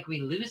might feel like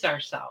we lose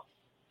ourselves,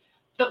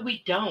 but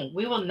we don't.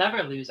 We will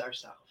never lose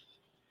ourselves.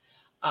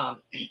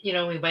 You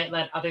know, we might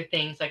let other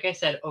things, like I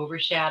said,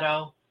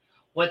 overshadow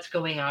what's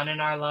going on in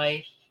our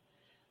life.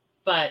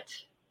 But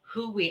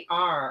who we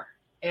are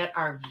at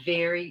our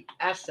very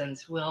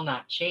essence will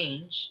not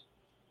change.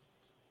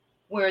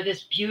 We're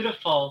this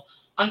beautiful,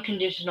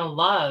 unconditional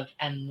love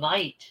and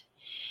light.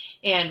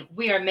 And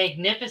we are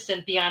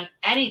magnificent beyond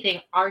anything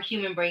our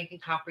human brain can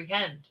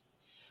comprehend.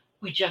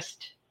 We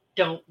just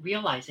don't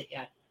realize it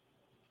yet.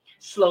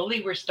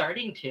 Slowly, we're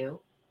starting to.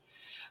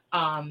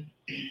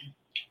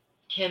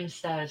 Kim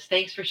says,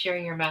 thanks for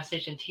sharing your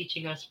message and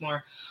teaching us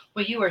more.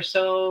 Well, you are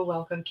so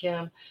welcome,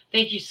 Kim.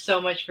 Thank you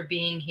so much for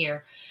being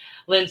here.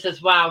 Lynn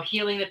says, wow,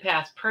 healing the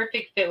past,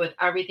 perfect fit with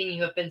everything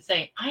you have been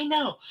saying. I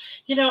know,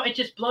 you know, it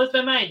just blows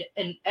my mind.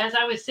 And as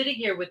I was sitting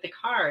here with the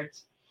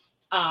cards,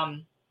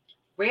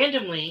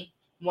 randomly,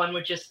 one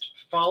would just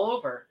fall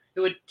over.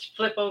 It would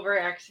flip over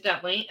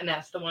accidentally, and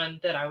that's the one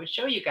that I would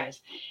show you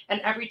guys.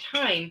 And every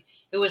time,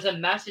 it was a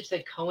message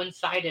that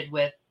coincided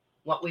with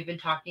what we've been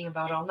talking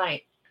about all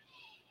night.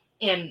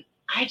 And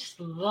I just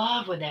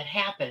love when that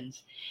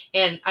happens.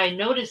 And I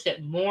notice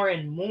it more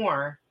and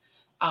more,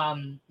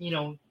 you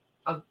know,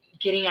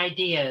 getting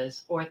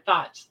ideas or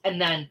thoughts.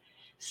 And then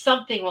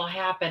something will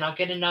happen.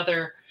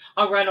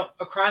 I'll run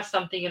across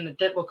something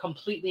that will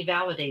completely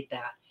validate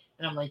that.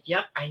 And I'm like,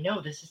 yep, I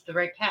know this is the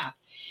right path.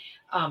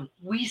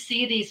 We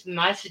see these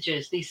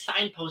messages, these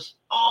signposts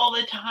all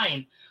the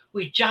time.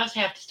 We just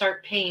have to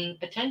start paying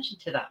attention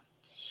to them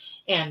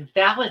and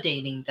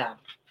validating them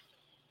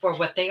for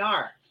what they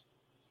are.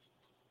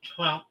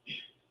 Well,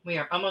 we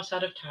are almost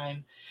out of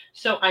time.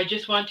 So I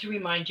just want to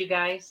remind you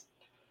guys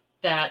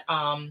that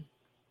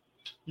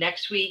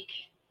next week,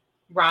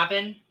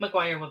 Robin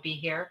McGuire will be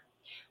here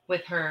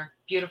with her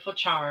beautiful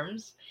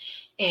charms.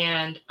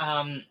 And,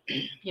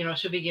 you know,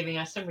 she'll be giving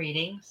us some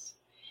readings.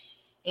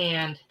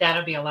 And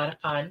that'll be a lot of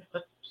fun.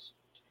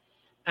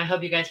 I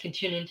hope you guys can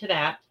tune into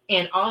that.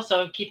 And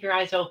also keep your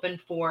eyes open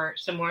for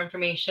some more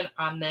information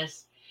on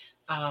this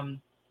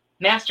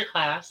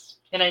masterclass.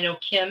 And I know,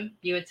 Kim,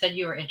 you had said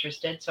you were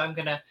interested. So I'm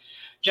going to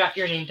jot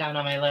your name down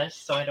on my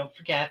list so I don't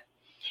forget.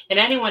 And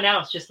anyone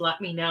else, just let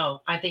me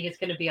know. I think it's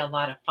going to be a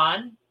lot of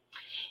fun.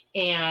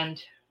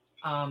 And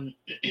I'm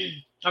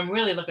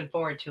really looking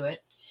forward to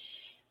it.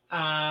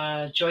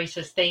 Joyce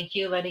says, thank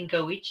you. Letting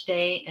go each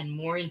day and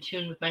more in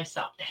tune with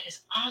myself. That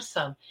is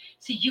awesome.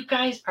 See, you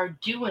guys are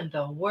doing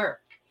the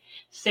work.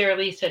 Sarah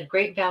Lee said,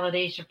 great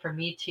validation for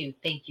me too.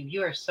 Thank you.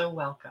 You are so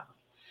welcome.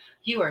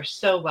 You are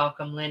so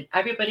welcome, Lynn.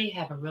 Everybody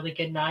have a really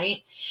good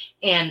night.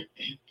 And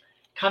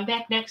come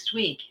back next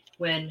week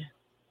when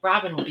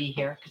Robin will be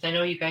here, because I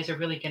know you guys are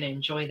really going to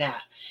enjoy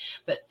that.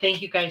 But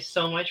thank you guys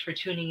so much for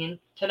tuning in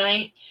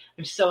tonight.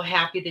 I'm so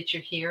happy that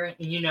you're here.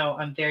 And you know,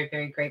 I'm very,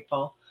 very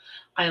grateful.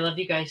 I love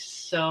you guys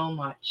so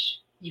much.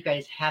 You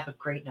guys have a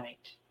great night.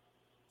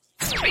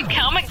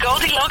 Become a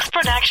Goldilocks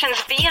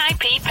Productions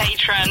VIP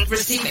patron.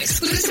 Receive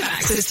exclusive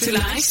access to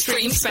live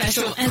stream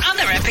special and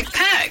other epic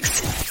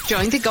perks.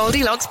 Join the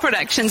Goldilocks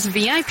Productions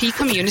VIP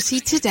community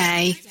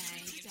today.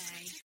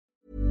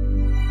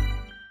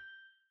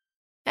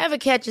 Ever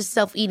catch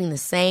yourself eating the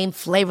same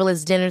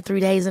flavorless dinner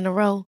 3 days in a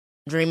row?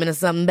 Dreaming of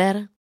something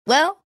better?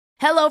 Well,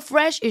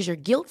 HelloFresh is your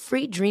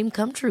guilt-free dream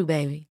come true,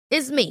 baby.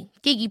 It's me,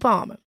 Keke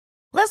Palmer.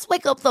 Let's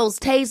wake up those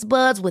taste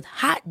buds with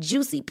hot,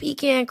 juicy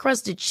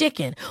pecan-crusted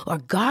chicken or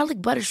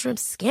garlic butter shrimp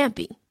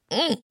scampi.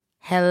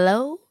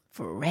 Hello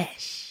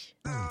Fresh.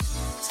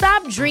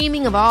 Stop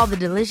dreaming of all the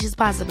delicious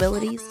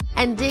possibilities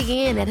and dig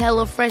in at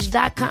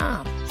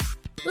HelloFresh.com.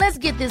 Let's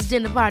get this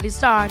dinner party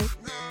started.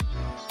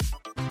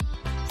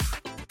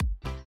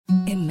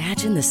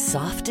 Imagine the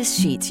softest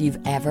sheets you've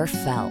ever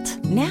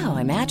felt. Now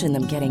imagine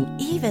them getting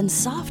even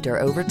softer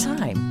over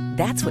time.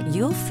 That's what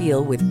you'll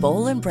feel with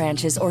Boll &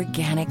 Branch's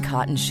organic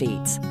cotton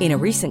sheets. In a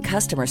recent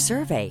customer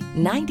survey,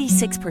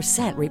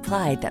 96%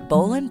 replied that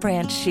Boll &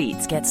 Branch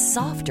sheets get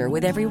softer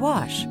with every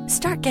wash.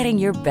 Start getting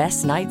your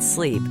best night's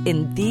sleep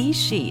in these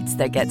sheets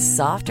that get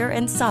softer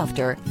and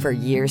softer for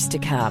years to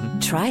come.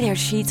 Try their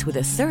sheets with a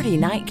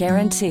 30-night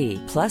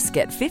guarantee. Plus,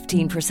 get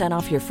 15%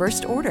 off your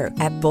first order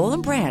at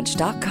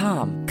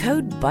BollandBranch.com.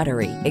 Code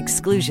BUTTERY.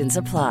 Exclusions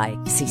apply.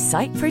 See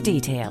site for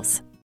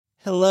details.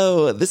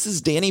 Hello, this is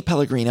Danny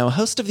Pellegrino,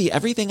 host of the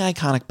Everything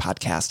Iconic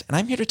podcast, and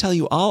I'm here to tell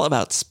you all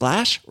about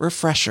Splash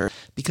Refresher,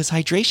 because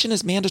hydration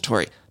is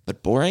mandatory,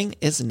 but boring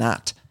is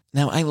not.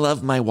 Now, I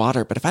love my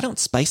water, but if I don't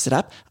spice it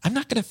up, I'm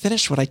not going to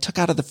finish what I took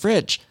out of the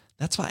fridge.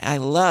 That's why I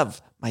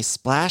love my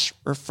Splash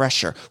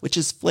Refresher, which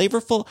is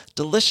flavorful,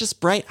 delicious,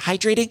 bright,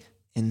 hydrating,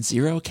 and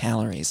 0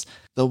 calories.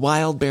 The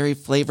wild berry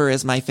flavor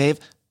is my fave.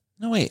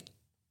 No, wait.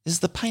 Is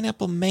the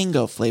pineapple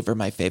mango flavor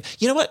my fave?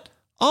 You know what?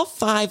 All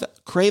 5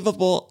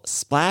 craveable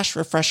Splash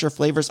Refresher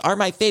flavors are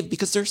my fave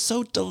because they're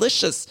so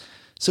delicious.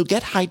 So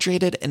get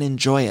hydrated and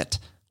enjoy it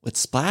with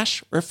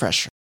Splash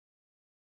Refresher.